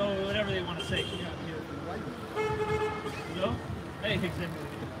 Whatever, you know, whatever they want to say. You know? Hey, exactly.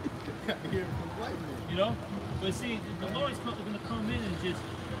 You know? But see, the Lord's going to come in and just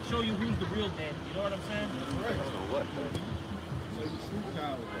show you who's the real daddy. You know what I'm saying? Right. So what? So you true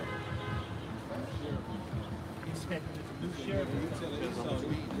power. He's expecting it's a new sheriff. You tell Esau, this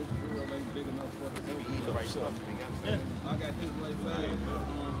world ain't big enough for the right stuff. I got this right there.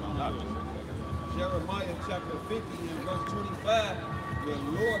 Jeremiah chapter 50 and verse 25. The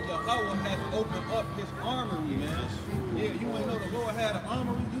Lord Yahweh has opened up his armory, man. Yeah, you ain't know the Lord had an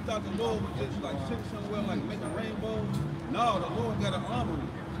armory? You thought the Lord was just like sitting somewhere like making rainbows? No, the Lord got an armory.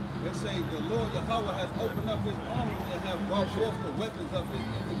 They say the Lord Yahweh has opened up his armory and have brought forth the weapons of his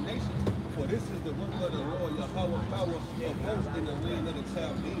indignation. For this is the work of the Lord Yahweh, power of hosts in the land of the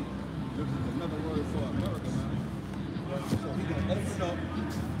Chaldeans. This is another word for America, man. So he can open up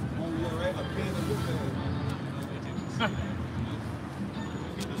on your a can of whoop ass.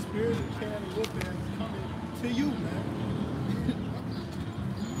 The spirit of can of whoop ass is coming to you, man.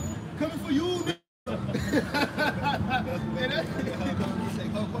 Coming for you, nigga. Coming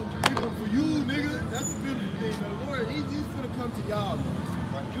for you, nigga. That's the beautiful thing, man. The Lord, he's gonna come to y'all, man.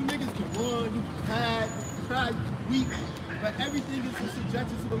 You niggas can run, you can hide, you can cry, you can weep, but everything is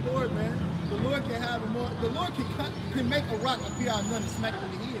subjected to the Lord, man. The Lord can have a more. The Lord can make a rock appear out of none and smack it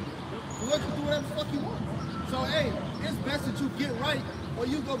in the head. The Lord can do whatever the fuck he wants. So hey, it's best that you get right, or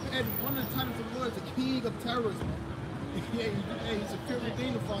you go. And one of the titles of the Lord is the King of Terrorism. Hey, he's a fear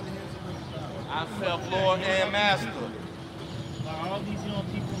redeemer from the hands of the I self Lord and Master. All these young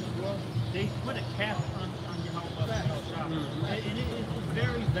people in the world, they put a cap on Yahweh. And it's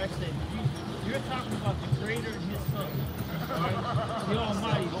very vexing. You're talking about the Creator and His Son, right? The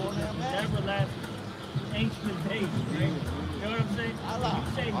Almighty, the everlasting, ancient days, right? You know what I'm saying? You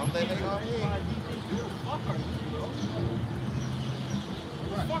say He can't provide these things. Who the fuck are you, bro? Who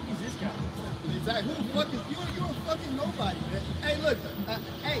the fuck is this guy? Exactly. Who the fuck is you? You're a fucking nobody, man. Hey, look.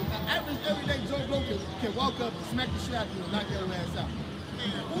 Hey, an average everyday Joe Blow can walk up and smack the shit out of you and knock your ass out.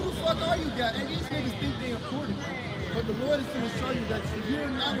 Who the fuck are you guys? And these niggas think they're important, but the Lord is going to show you that you're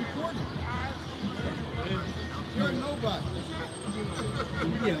not important. You're nobody.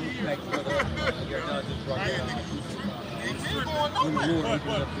 Yeah, like you're not just scripture. When the Lord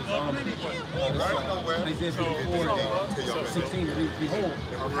opens up his arms. Isaiah 54:16 reads, "Behold,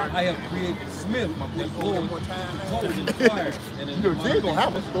 I have created the smith that blows coals in the fire." And in the gonna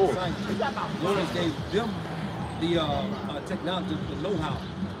have a story. The Lord gave them the technology, the know-how,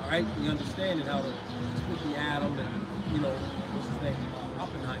 all right, the understanding how to split the atom and, you know, what's his name,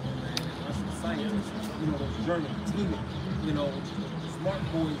 Oppenheimer, man, and the rest of the scientists, you know, those German team, you know, the smart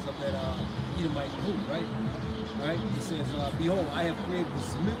boys of that Edomite group, right? Right? He says, "Behold, I have created the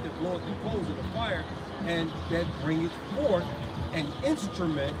smith that bloweth the coals in the fire, and that bringeth forth an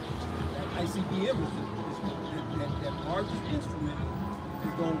instrument." That ICBM is that largest instrument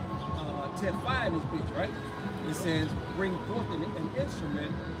is going to testify in this bitch, right? It says, "Bring forth an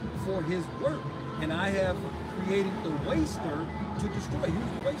instrument for his work, and I have created the waster to destroy."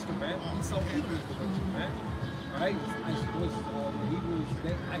 Who's the waster, man? So he was the waster, man. Right? The Hebrews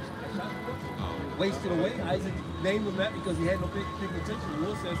wasted away. Isaac named him that because he had no big attention. The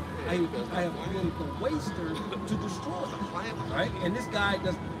Lord says, I have created the waster to destroy. Right? And this guy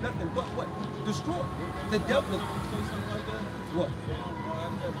does nothing but what? Destroy. The devil. What?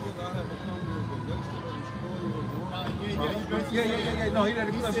 Yeah. No, he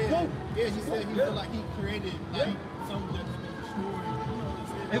didn't. He said, yeah, he said he felt like he created like something that's been destroyed.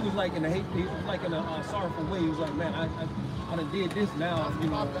 It was like in a hate, it was like in a sorrowful way. He was like, man, I done did this now. You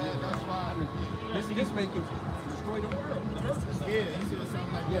know, this make it destroy the world. Yeah, he said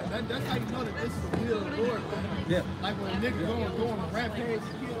something like that. That's how you know that this is the will of the Lord, man. Yeah. Like when a nigga go on a rampage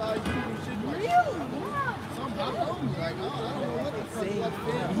and kill all these people and shit. Really? Somebody told me, like, oh, I don't know what the fuck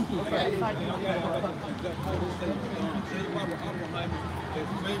is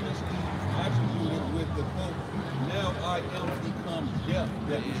famously attributed with the quote, "Now I am become death."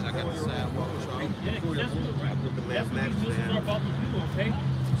 I got the sound. That's what these are about to do, okay?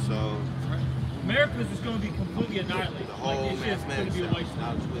 So America's is going to be completely annihilated. the whole Like, it's just going to be a waste of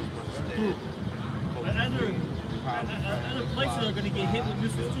time. Other places are going to get hit with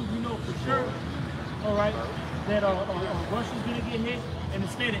missiles too. We know for sure, all right, that Russia's going to get hit, and the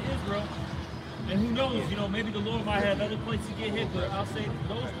state of Israel. And who knows, you know, maybe the Lord might have other places to get hit, but I'll say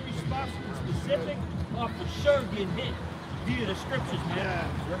those three spots in specific are for sure getting hit via the scriptures, man.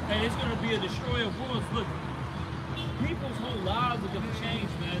 And it's going to be a destroyer of worlds. Look, people's whole lives are going to change,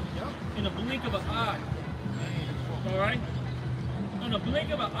 man, in a blink of an eye. All right? In a blink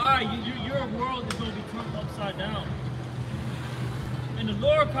of an eye, your world is going to be turned upside down. And the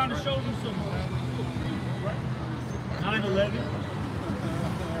Lord kind of shows you some 9/11.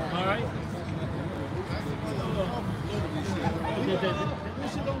 All right?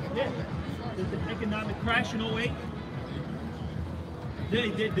 The economic crash in 08.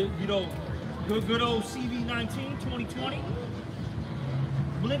 You know, good old CV-19, 2020.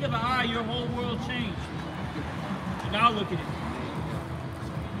 Blink of an eye, your whole world changed. And now look at it.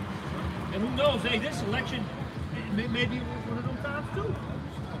 And who knows, hey, this election may be one of them times too. You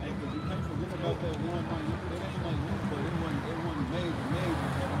can't forget about that one thing. It ain't like this, but it wasn't made.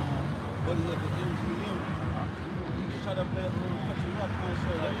 But he had the MGM. He shut up that little country rock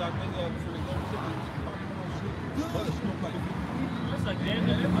concert. Like Dr. Young for the gold ticket. But it's no like it's like damn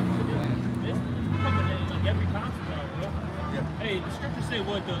near this coming in like every concert now, bro. Yeah. Hey, the scriptures say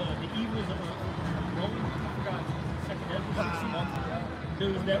what the evils of Roman. I forgot. Second Ezra 16. There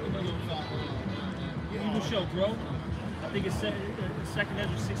was that evil shall grow. I think it's Second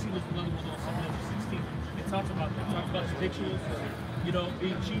Ezra 16 was another one on Second Ezra 16. It talks about that. It talks about the victuals, you know,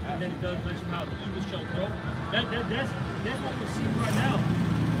 being cheap, and then it does mention how the evil shall grow. That's what we're seeing right now.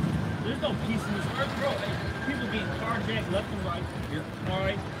 There's no peace in this earth, bro. People getting carjacked left and right. Yeah. All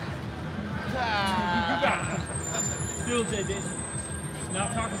right. You got still this. Now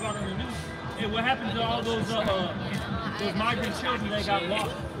talking about on the news. Hey, what happened to all those migrant children that got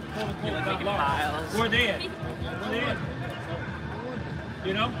lost? Quote unquote, got lost. Where they at? Where they at?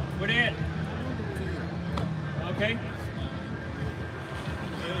 You know, where they at? Okay.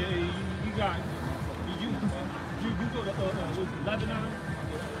 You got you go to Lebanon.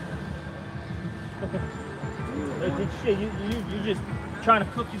 Shit, you just trying to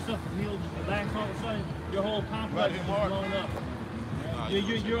cook yourself a meal, relax all of a sudden, your whole complex is blown up.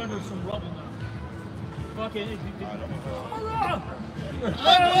 You're under some rubble now. Fucking fucking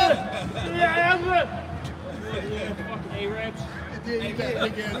Arabs. Speaking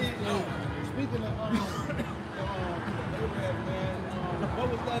of Arab, man, what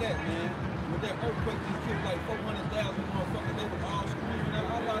was that at, man? With that earthquake just killed like 400,000 motherfuckers, they were all screaming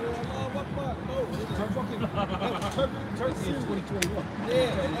out, Allah, what fuck? No, it was Turkey in 2021.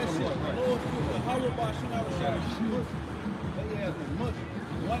 Yeah, and that shit, Lord, Howard Bashir, I was shouting, shoot. They had the much.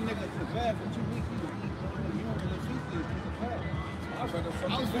 One nigga survived for 2 weeks, he was eating urine and feces. I was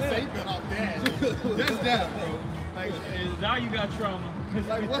gonna say that off that. That's that, bro. Like, now you got trauma.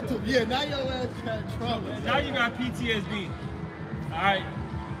 Like what the? Yeah, now your ass got trauma. Now you got PTSD. All right.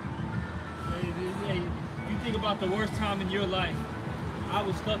 Hey, you think about the worst time in your life. I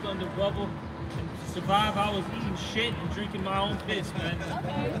was stuck under rubble. And to survive, I was eating shit and drinking my own piss, man.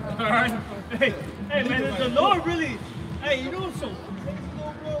 All right. Hey, man, the Lord really. Hey, you know what's so crazy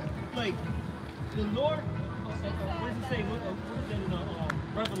though, bro? Like, the Lord. What does it say? What is it in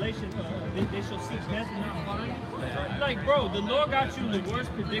Revelation? They shall seek death and not find. Like, bro, the Lord got you in the worst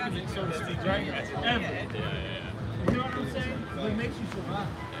predicament, so to speak, right? Ever. You know what I'm saying? But it makes you survive.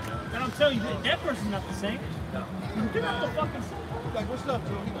 And I'm telling you, that person's not the same. They're not the fucking same. Like, what's up,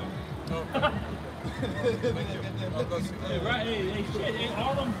 Joe? Right, hey, shit, hey,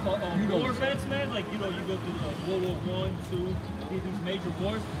 all them war vets, man, like, you know, you go through World War I, II, these major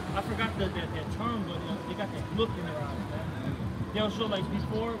wars. I forgot that term, but they got that look in their eyes, man. They'll show, like,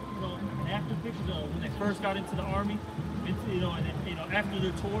 before, you know, and after pictures, when they first got into the army, you know, and then, you know, after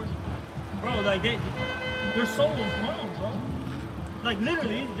their tours. Bro, like, their soul is gone, bro. Like,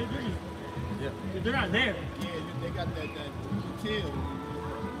 literally, they're not there. Yeah, they got that chill.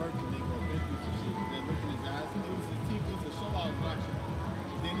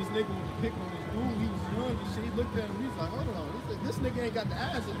 Then this nigga was picking on his dude, he was young and shit, he looked at him, he was like, hold on, this nigga ain't got the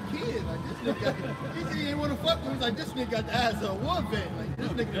eyes of a kid, like this nigga, he didn't want to fuck with him, he was like, this nigga got the eyes of a war vet, like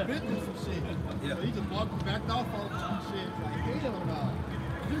this nigga been through some shit. So he just backed off on some shit, like, hell no.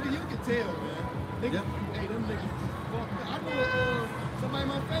 You can tell, man. Niggas, hey, them niggas fucked up. I know somebody in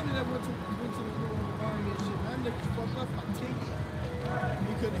my family that went to the army and shit, that nigga fucked up like 10 years.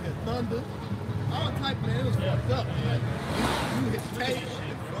 He couldn't hear thunder. All type, man, it was fucked up, man. You hit tape.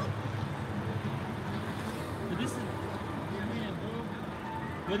 But this is, man, bro.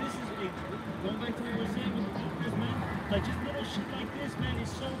 But this is, going back to what we were saying with this, man. Like, just little shit like this, man, is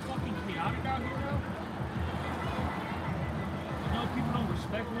so fucking chaotic out here now. You know, people don't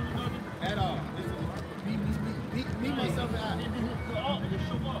respect one another. At all. Me, myself, and I. Just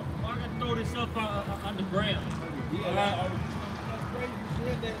show up. I gotta throw this up on the ground. Yeah, crazy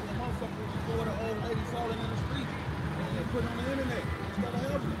shit that the motherfuckers go to old lady falling in the street and they put on the internet. It's gotta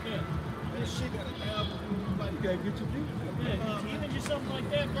help you. Yeah. This shit gotta help you. Like, you gotta get your views. Yeah, even just something like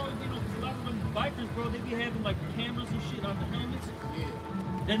that, bro. You know, 'cause a lot of them bikers, bro, they be having like cameras and shit on the helmets. Yeah.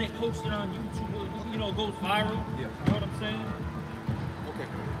 Then they post it on YouTube. You know, it goes viral. Yeah. You know what I'm saying? Okay.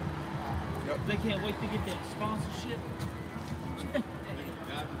 Yep. They can't wait to get that sponsorship.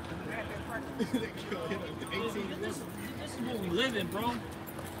 This is what we live in, bro.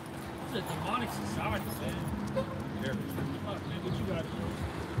 It's a demonic society, man. Fuck, man, what you got to do?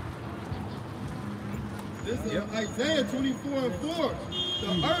 This is Isaiah 24:4.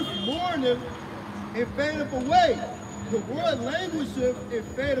 The earth mourneth and fadeth away. The world languisheth and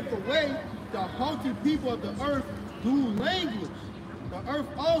fadeth away. The haughty people of the earth do languish. The earth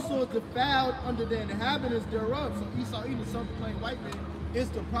also is defiled under the inhabitants thereof. So Esau eating something like white man is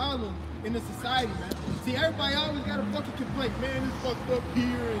the problem in the society, man. See, everybody always got a fucking complaint. Man, it's fucked up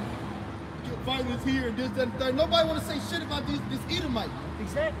here and violence here and this, that, and third. Nobody want to say shit about this Edomite.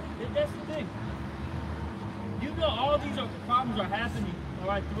 Exactly. That's the thing. You know, all these problems are happening, all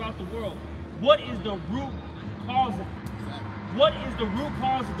right, throughout the world. What is the root cause of it? What is the root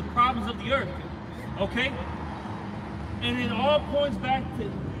cause of the problems of the earth? Okay? And it all points back to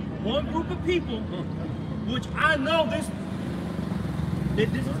one group of people, which I know that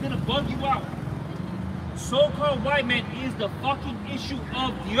this is gonna bug you out. So-called white man is the fucking issue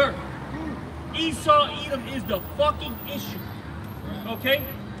of the earth. Esau Edom is the fucking issue. Okay?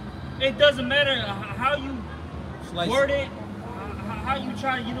 It doesn't matter how you word it, how you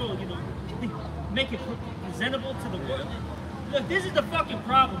try, you know, make it presentable to the world. Look, this is the fucking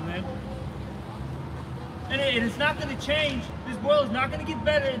problem, man. And it's not going to change. This world is not going to get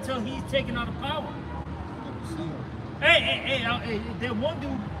better until he's taken out of power. Hey, that one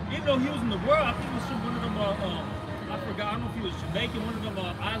dude, even though he was in the world, I think it was one of them, I forgot, I don't know if he was Jamaican, one of them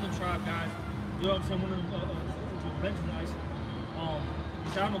island tribe guys. You know what I'm saying? One of them Benjamites. I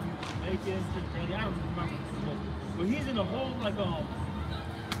don't know if he was Jamaican, I don't remember. But he's in a whole, like, I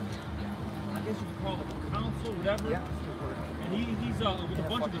guess you could call it a council, whatever. Yeah. And he's with a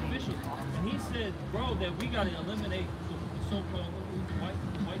bunch of officials. And he said, bro, that we got to eliminate the so-called white.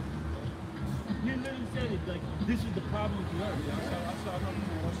 He literally said it, like, this is the problem with the earth. I saw that.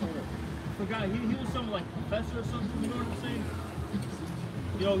 Forgot, he was some, like, professor or something, you know what I'm saying?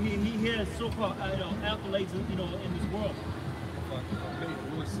 You know, he has so-called, accolades, in this world.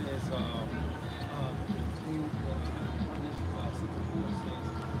 Lewis says,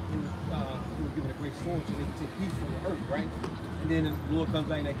 was given a great sword so they could take peace from the earth, right? And then the Lord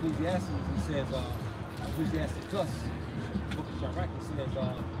comes out in Ecclesiastes and says, Ecclesiastes book of Sirach, it says, the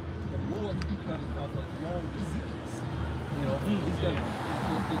Lord comes off a long disease. You know, he's got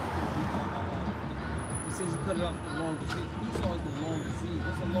he says he cut it off the long disease. Esau is the long disease.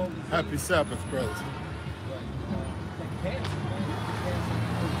 What's a long disease? Happy Sabbath, brothers. Right. Like cancer, man.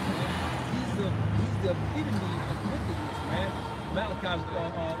 He's the epitome of wickedness, man. Malachi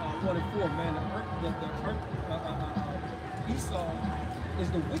 1:4, man. Esau is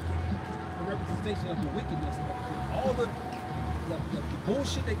the wicked, the representation of the wickedness. All the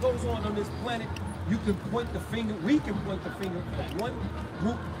bullshit that goes on this planet, you can point the finger, we can point the finger at one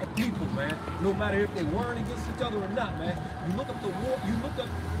group of people, man. No matter if they weren't against each other or not, man. You look up the war, you look up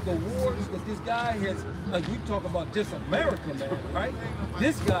the wars that this guy has, like we talk about just America, man, right?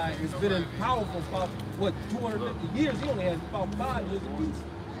 This guy has been in power for about, what, 250 years? He only has about 5 years of peace.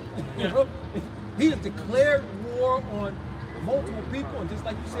 You know? He has declared war on multiple people, and just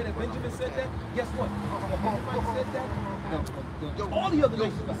like you said that Benjamin said that, guess what? Everybody said that. All the other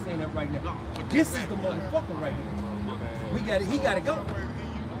nations are saying that right now. This is the motherfucker right here. He got to go.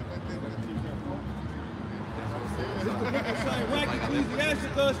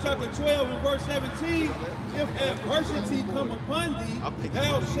 Ecclesiastes chapter 12 and verse 17. If adversity come upon thee,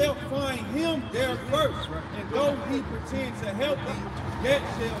 thou shalt find him there first. And though he pretend to help thee, yet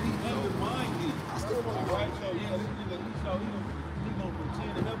shall he undermine thee. Alright, so yeah, he gonna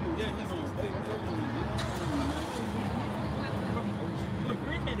pretend to help you, yet he gonna stay with you.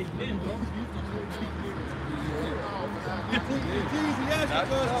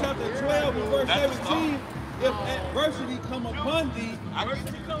 Ecclesiastes chapter 12 and verse 17. If adversity come upon thee,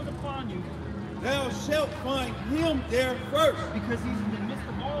 thou shalt find him there first. Because he's in the midst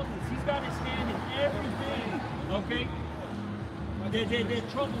of all this. He's got his hand in everything. Okay? They're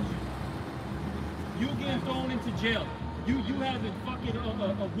troubling you. You getting thrown into jail. You having fucking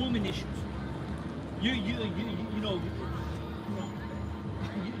woman issues. You know,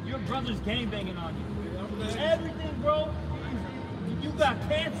 your brother's gangbanging on you. Everything, bro. You got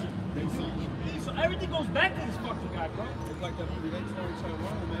cancer. So everything goes back to this fucking guy, bro. It's like that movie, they turned so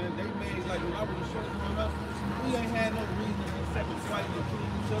wrong, man. They made, like, when I was a short growing up, we ain't had no reason to second fight and kill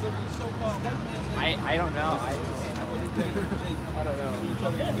each other. So far, that man. I don't know. I don't know.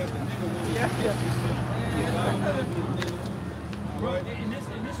 Bro, and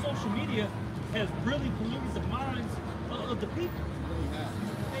this social media has really polluted the minds of the people.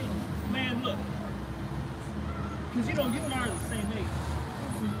 Hey, man, look. Because you and I are the same age.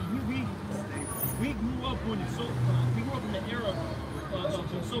 We grew up when we grew up in the era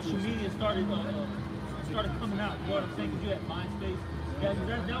when social media started coming out. You know what I'm saying? Because you had MySpace. That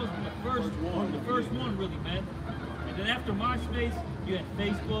was the first one really, man. And then after MySpace, you had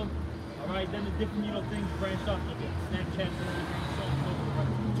Facebook. All right, then the different things branched off like Snapchat,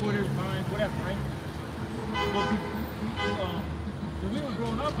 Twitter, Vine, whatever, right? But when we were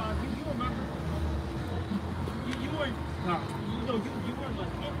growing up, you remember? You weren't. You weren't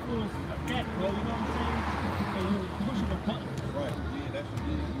like influenced like that, bro. You know what I'm saying? And you were pushing a button. Right. Yeah, that's what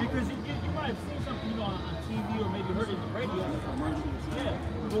it is. Because you might have seen something, on TV or maybe heard it in the radio. Yeah.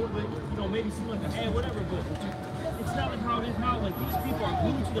 But maybe seen like an ad, whatever. But it's not like how it is now. Like these people are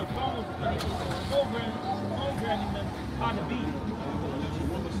glued to their phones and it's programming them how to be.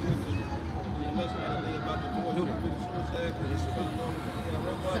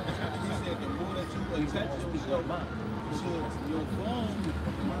 Your phone,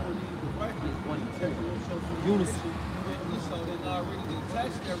 Unity. So they already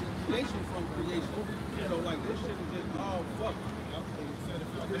detached every creation from creation. So like this shit is just all fuck.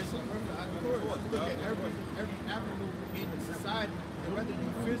 Look at every avenue in society, whether it be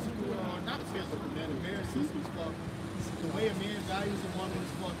physical or not physical, man, the marriage system is fucked. The way a man values a woman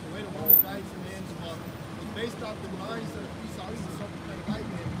is fucked. The way the woman values a man is fucked. It's based off the mindset of Esau. He's a something like white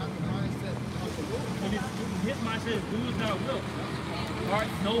man, not the mindset of the Lord. And his mindset is do as thou wilt.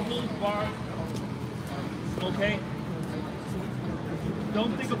 Alright, no holds barred. Okay?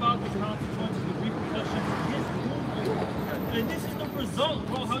 Don't think about the consequences, the repercussions. And this is the result,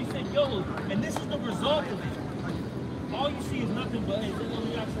 bro. How you say YOLO. And this is the result of it. All you see is nothing but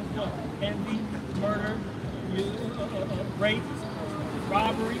envy, murder, rape,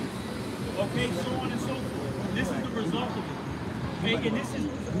 robbery, okay, so on and so forth. This is the result of it. Okay? And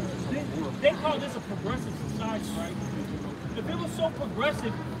they call this a progressive society, right? If it was so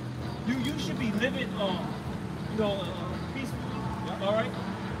progressive, you should be living, peacefully. All right,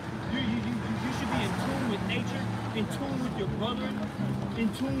 you should be in tune with nature, in tune with your brother, in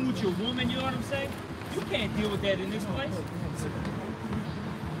tune with your woman. You know what I'm saying? You can't deal with that in this place.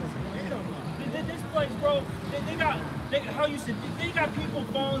 place, bro, how you said, they got people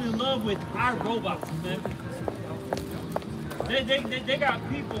falling in love with our robots, man. They got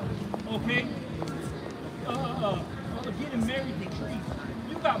people, okay, getting married to trees.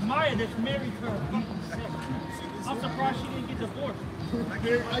 You got Maya that's married to her people. I'm surprised she didn't get divorced. Oh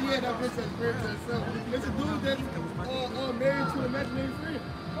yeah, that bitch that's married to herself. It's a dude that's married to an imaginary friend.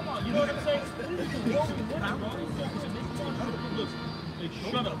 Come on, you know what I'm saying? Look, hey,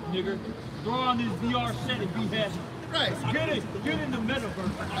 shut up, nigga. Throw on this VR set and be happy. Right. Get in the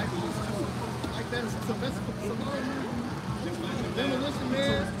metaverse. Like that's Demolition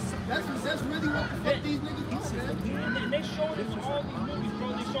Man. That's really what the fuck these niggas do, man. And they showed it in all these movies, bro.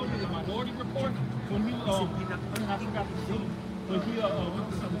 They showed it in the Minority Report when he I forgot the scene. But he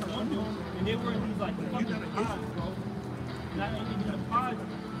went to some one dude, and they were in these like fucking pods, bro. And in the pods,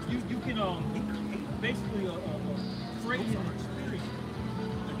 you can basically create an experience.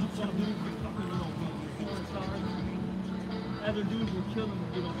 Some dudes were fucking, porn stars. Other dudes were killing,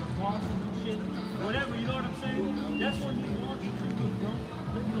 their bosses and shit. Whatever, you know what I'm saying? That's what he wants you to do, bro.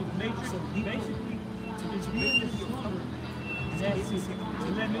 Matrix basically is being this slumber. That's it.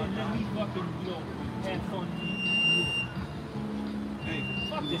 And let me fucking, have fun. Hey,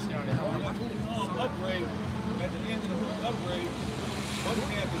 fuck this guy. Upgrade, at the end of the upgrade, Buddy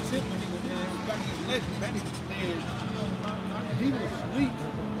had the tip when he was there, he got his legend, and he was asleep,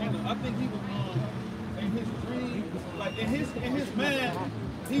 and I think he was in his dream, like in his mind,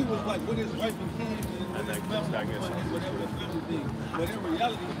 he was like with his wife and kids and his family and whatever the family thing. But in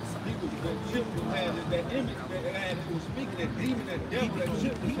reality, he was that chip had that image that had it was speaking, that demon, that devil, that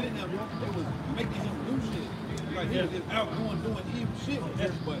chip was in him, it was making him do shit. Like he was just out doing evil shit.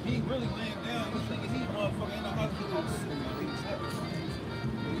 But he really laying down, he thinking he motherfucker in the hospital. He's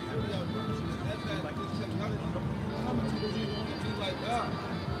really out doing shit. That's that like this technology. How much was he going to be like God?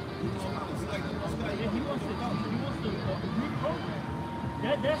 He wants to reprogram.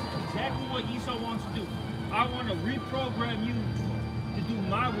 That's exactly what Esau wants to do. I want to reprogram you to do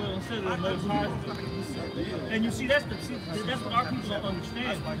my will instead of the Most High's will. And you see, that's what our people don't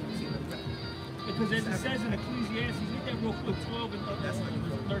understand. Because as it says in Ecclesiastes, read that real quick, 12 and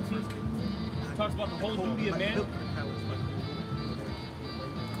 13. It talks about the whole duty of man.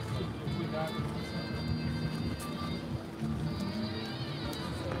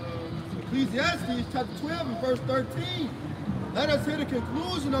 Ecclesiastes chapter 12 and verse 13. Let us hear the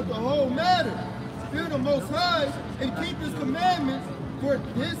conclusion of the whole matter. Fear the Most High and keep His commandments, for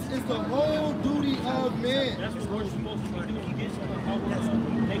this is the whole duty of man. That's what we're supposed to be doing. This is how we're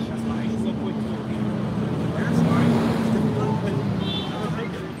nations so quick to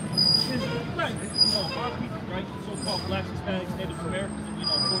our people, right? So-called blacks, Hispanics, Native Americans, and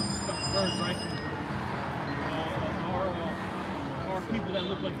birds, right? Our people that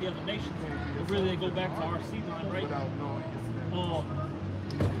look like the other nations, but really they go back to our seed line, right?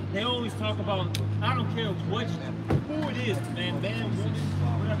 They always talk about, I don't care who it is, man, woman,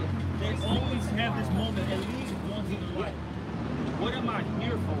 whatever. They always have this moment at least once in their life. What am I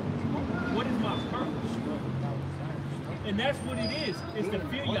here for? What is my purpose? And that's what it is to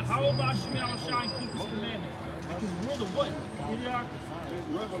fear Yahweh B'Shem Yahushua and keep His commandments. Because we're the what?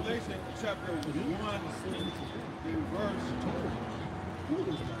 Revelation chapter 1 in verse 2.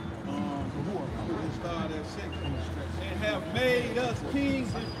 We'll start at 6. And have made us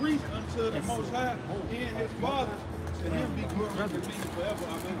kings and priests unto the Most High and His Father. To Him be glory and dominion forever.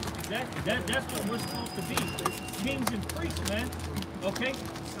 Amen. Exactly. That's what we're supposed to be. Kings and priests, man. Okay?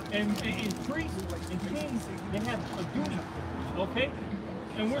 And priests and kings, they have a duty. Okay?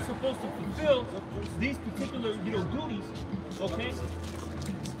 And we're supposed to fulfill these particular, duties. Okay?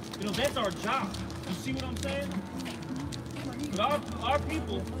 That's our job. You see what I'm saying? But our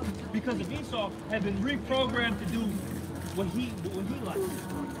people, because of Esau, have been reprogrammed to do what he likes.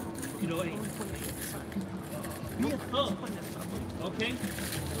 Hey, be a thug, okay?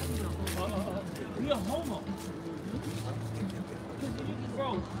 Be a homo.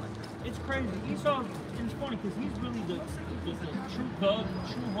 Bro, it's crazy. Esau, and it's funny because he's really the true thug,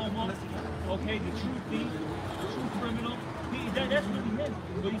 the true homo, okay? The true thief, the true criminal. That's really him.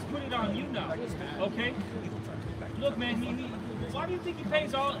 But he's put it on you now, okay? Look, man, why do you think he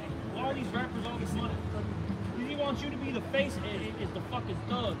pays all these rappers all this money? Because he wants you to be the face, is the fucking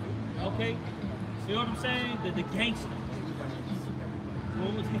thug, okay? You know what I'm saying? The gangster.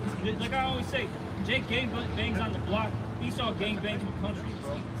 Like I always say, Jake gang bangs on the block, Esau gang bangs with country,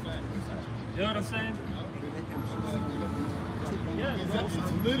 bro. You know what I'm saying? Yeah,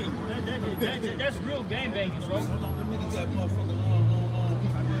 that's real gang banging, bro.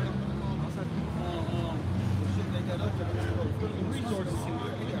 Resources.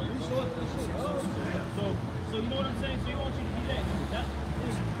 saw it. So you know what I'm saying? So you want you to be that. That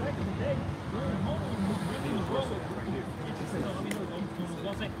is back in the day. Really was wrong with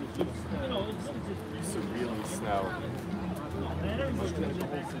It's really snow. Man, everybody did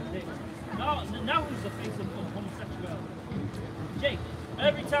that back in the day. Now he's the face of homosexuality. Jake,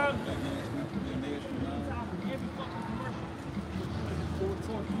 every time every fucking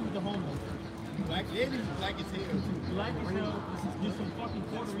commercial use the homo. Black ladies, black as hell too. Black as hell, just some fucking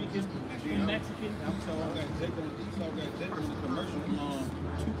Puerto Rican, Mexican. So I got Jake on the commercial.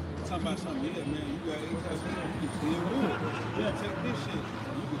 Talking about something, yeah, man, you got HIV, you can still do it. Yeah, take this shit.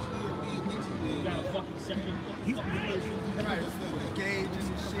 You can still be addicted. You got a fucking second, Right, gauge and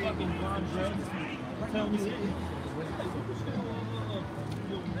shit. fucking blonde dress. Tell me this.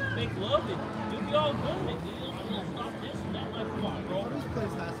 Make love it. You'll be all good. You'll stop this and that. Like, come on, bro. This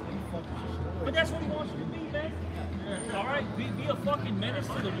place has to be fucking shit. But that's what he wants you to be, man. All right, be a fucking menace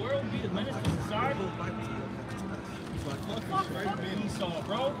to the world. Be a menace to society. Fuck Esau,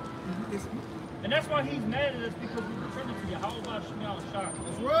 bro. And that's why he's mad at us, because we returned to Yahweh Shemiah Shai.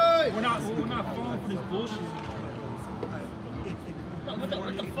 That's right. We're not falling for this bullshit. What the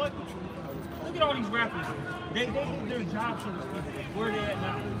fuck? Look at all these rappers. They did their jobs for this people. Where they at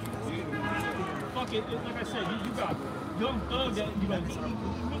now? Fuck it. Like I said, you got Young Thug that he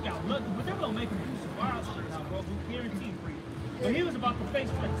got nothing, but they're gonna make him do some wild shit now, bro. We guarantee free. But he was about to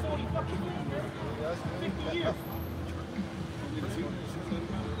face like 40 fucking years, man. 50 years.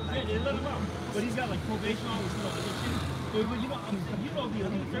 Yeah, they let him out. But he's got like probation on his other shit. But you know the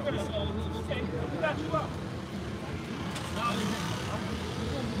elite, they're gonna okay, we got you out. Now they're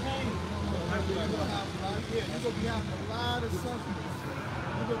gonna be paying. You're gonna be having a lot of substances.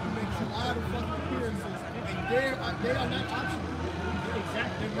 You're gonna be making a lot of fucking appearances, and they are not optional.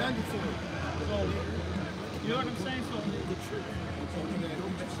 Exactly. They're mandatory. So you know what I'm saying? So the truth.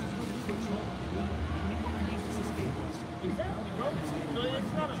 Exactly, bro. So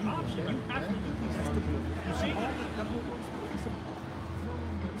it's not an option. You have to do these things. You see?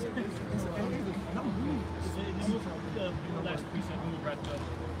 The last precept we were wrapped up.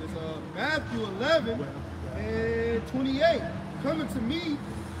 It's Matthew 11 and 28. Coming to me,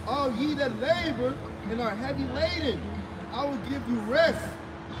 all ye that labor and are heavy laden, I will give you rest.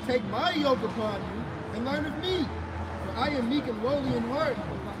 Take my yoke upon you and learn of me. For I am meek and lowly in heart,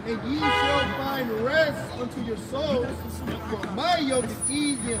 and ye shall find rest unto your souls. For my yoke is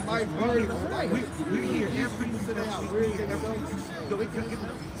easy and my burden is light.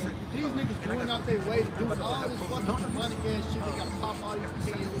 These niggas going out their way to do all this fucking demonic ass shit. They gotta pop all these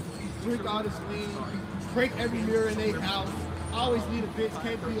pills, drink all this lean, break every mirror in their house. Always need a bitch,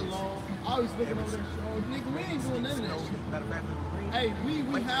 can't be alone. Always looking over their shoulder. Nigga, we ain't doing none of that shit. Hey,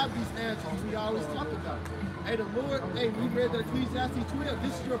 we have these answers we always talk about. Hey, the Lord, hey, we read the Ecclesiastes 12.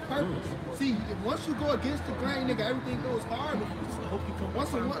 This is your purpose. See, once you go against the grain, nigga, everything goes hard.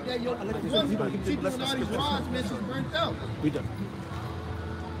 Once you want that, your one keep doing all these rods, man, she's burnt out. We done.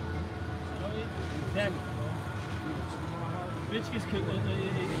 Exactly. Bitch gets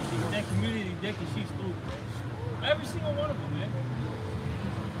that community dick and she's through. Every single one of them, man.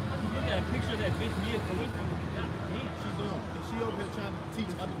 Look at that picture of that bitch Mia Khalifa. She's doing. She over here trying to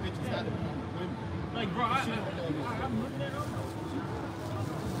teach other bitches how to be women. Like, bro, I'm looking at her.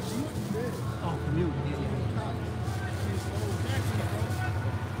 Oh, community.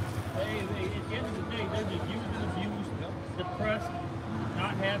 Hey, at the end of the day, they're just used and abused, depressed,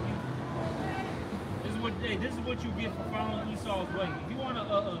 not happy. This is what you get for following Esau's way. If you want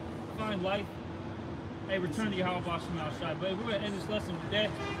to find life, hey, return to Yahweh Shemiah Shai. But we're going to end this lesson with that.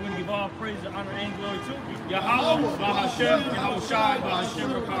 We're going to give all praise, honor, and glory to Yahweh, Bahashem, Yahweh Shai, Bahashem,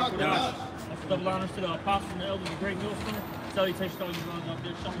 Rakakadash. That's double honors to the apostles and the elders of the great millstone. Salutations to all you brothers up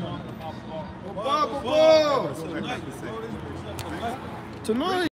there. Shalom, apostle. Tonight.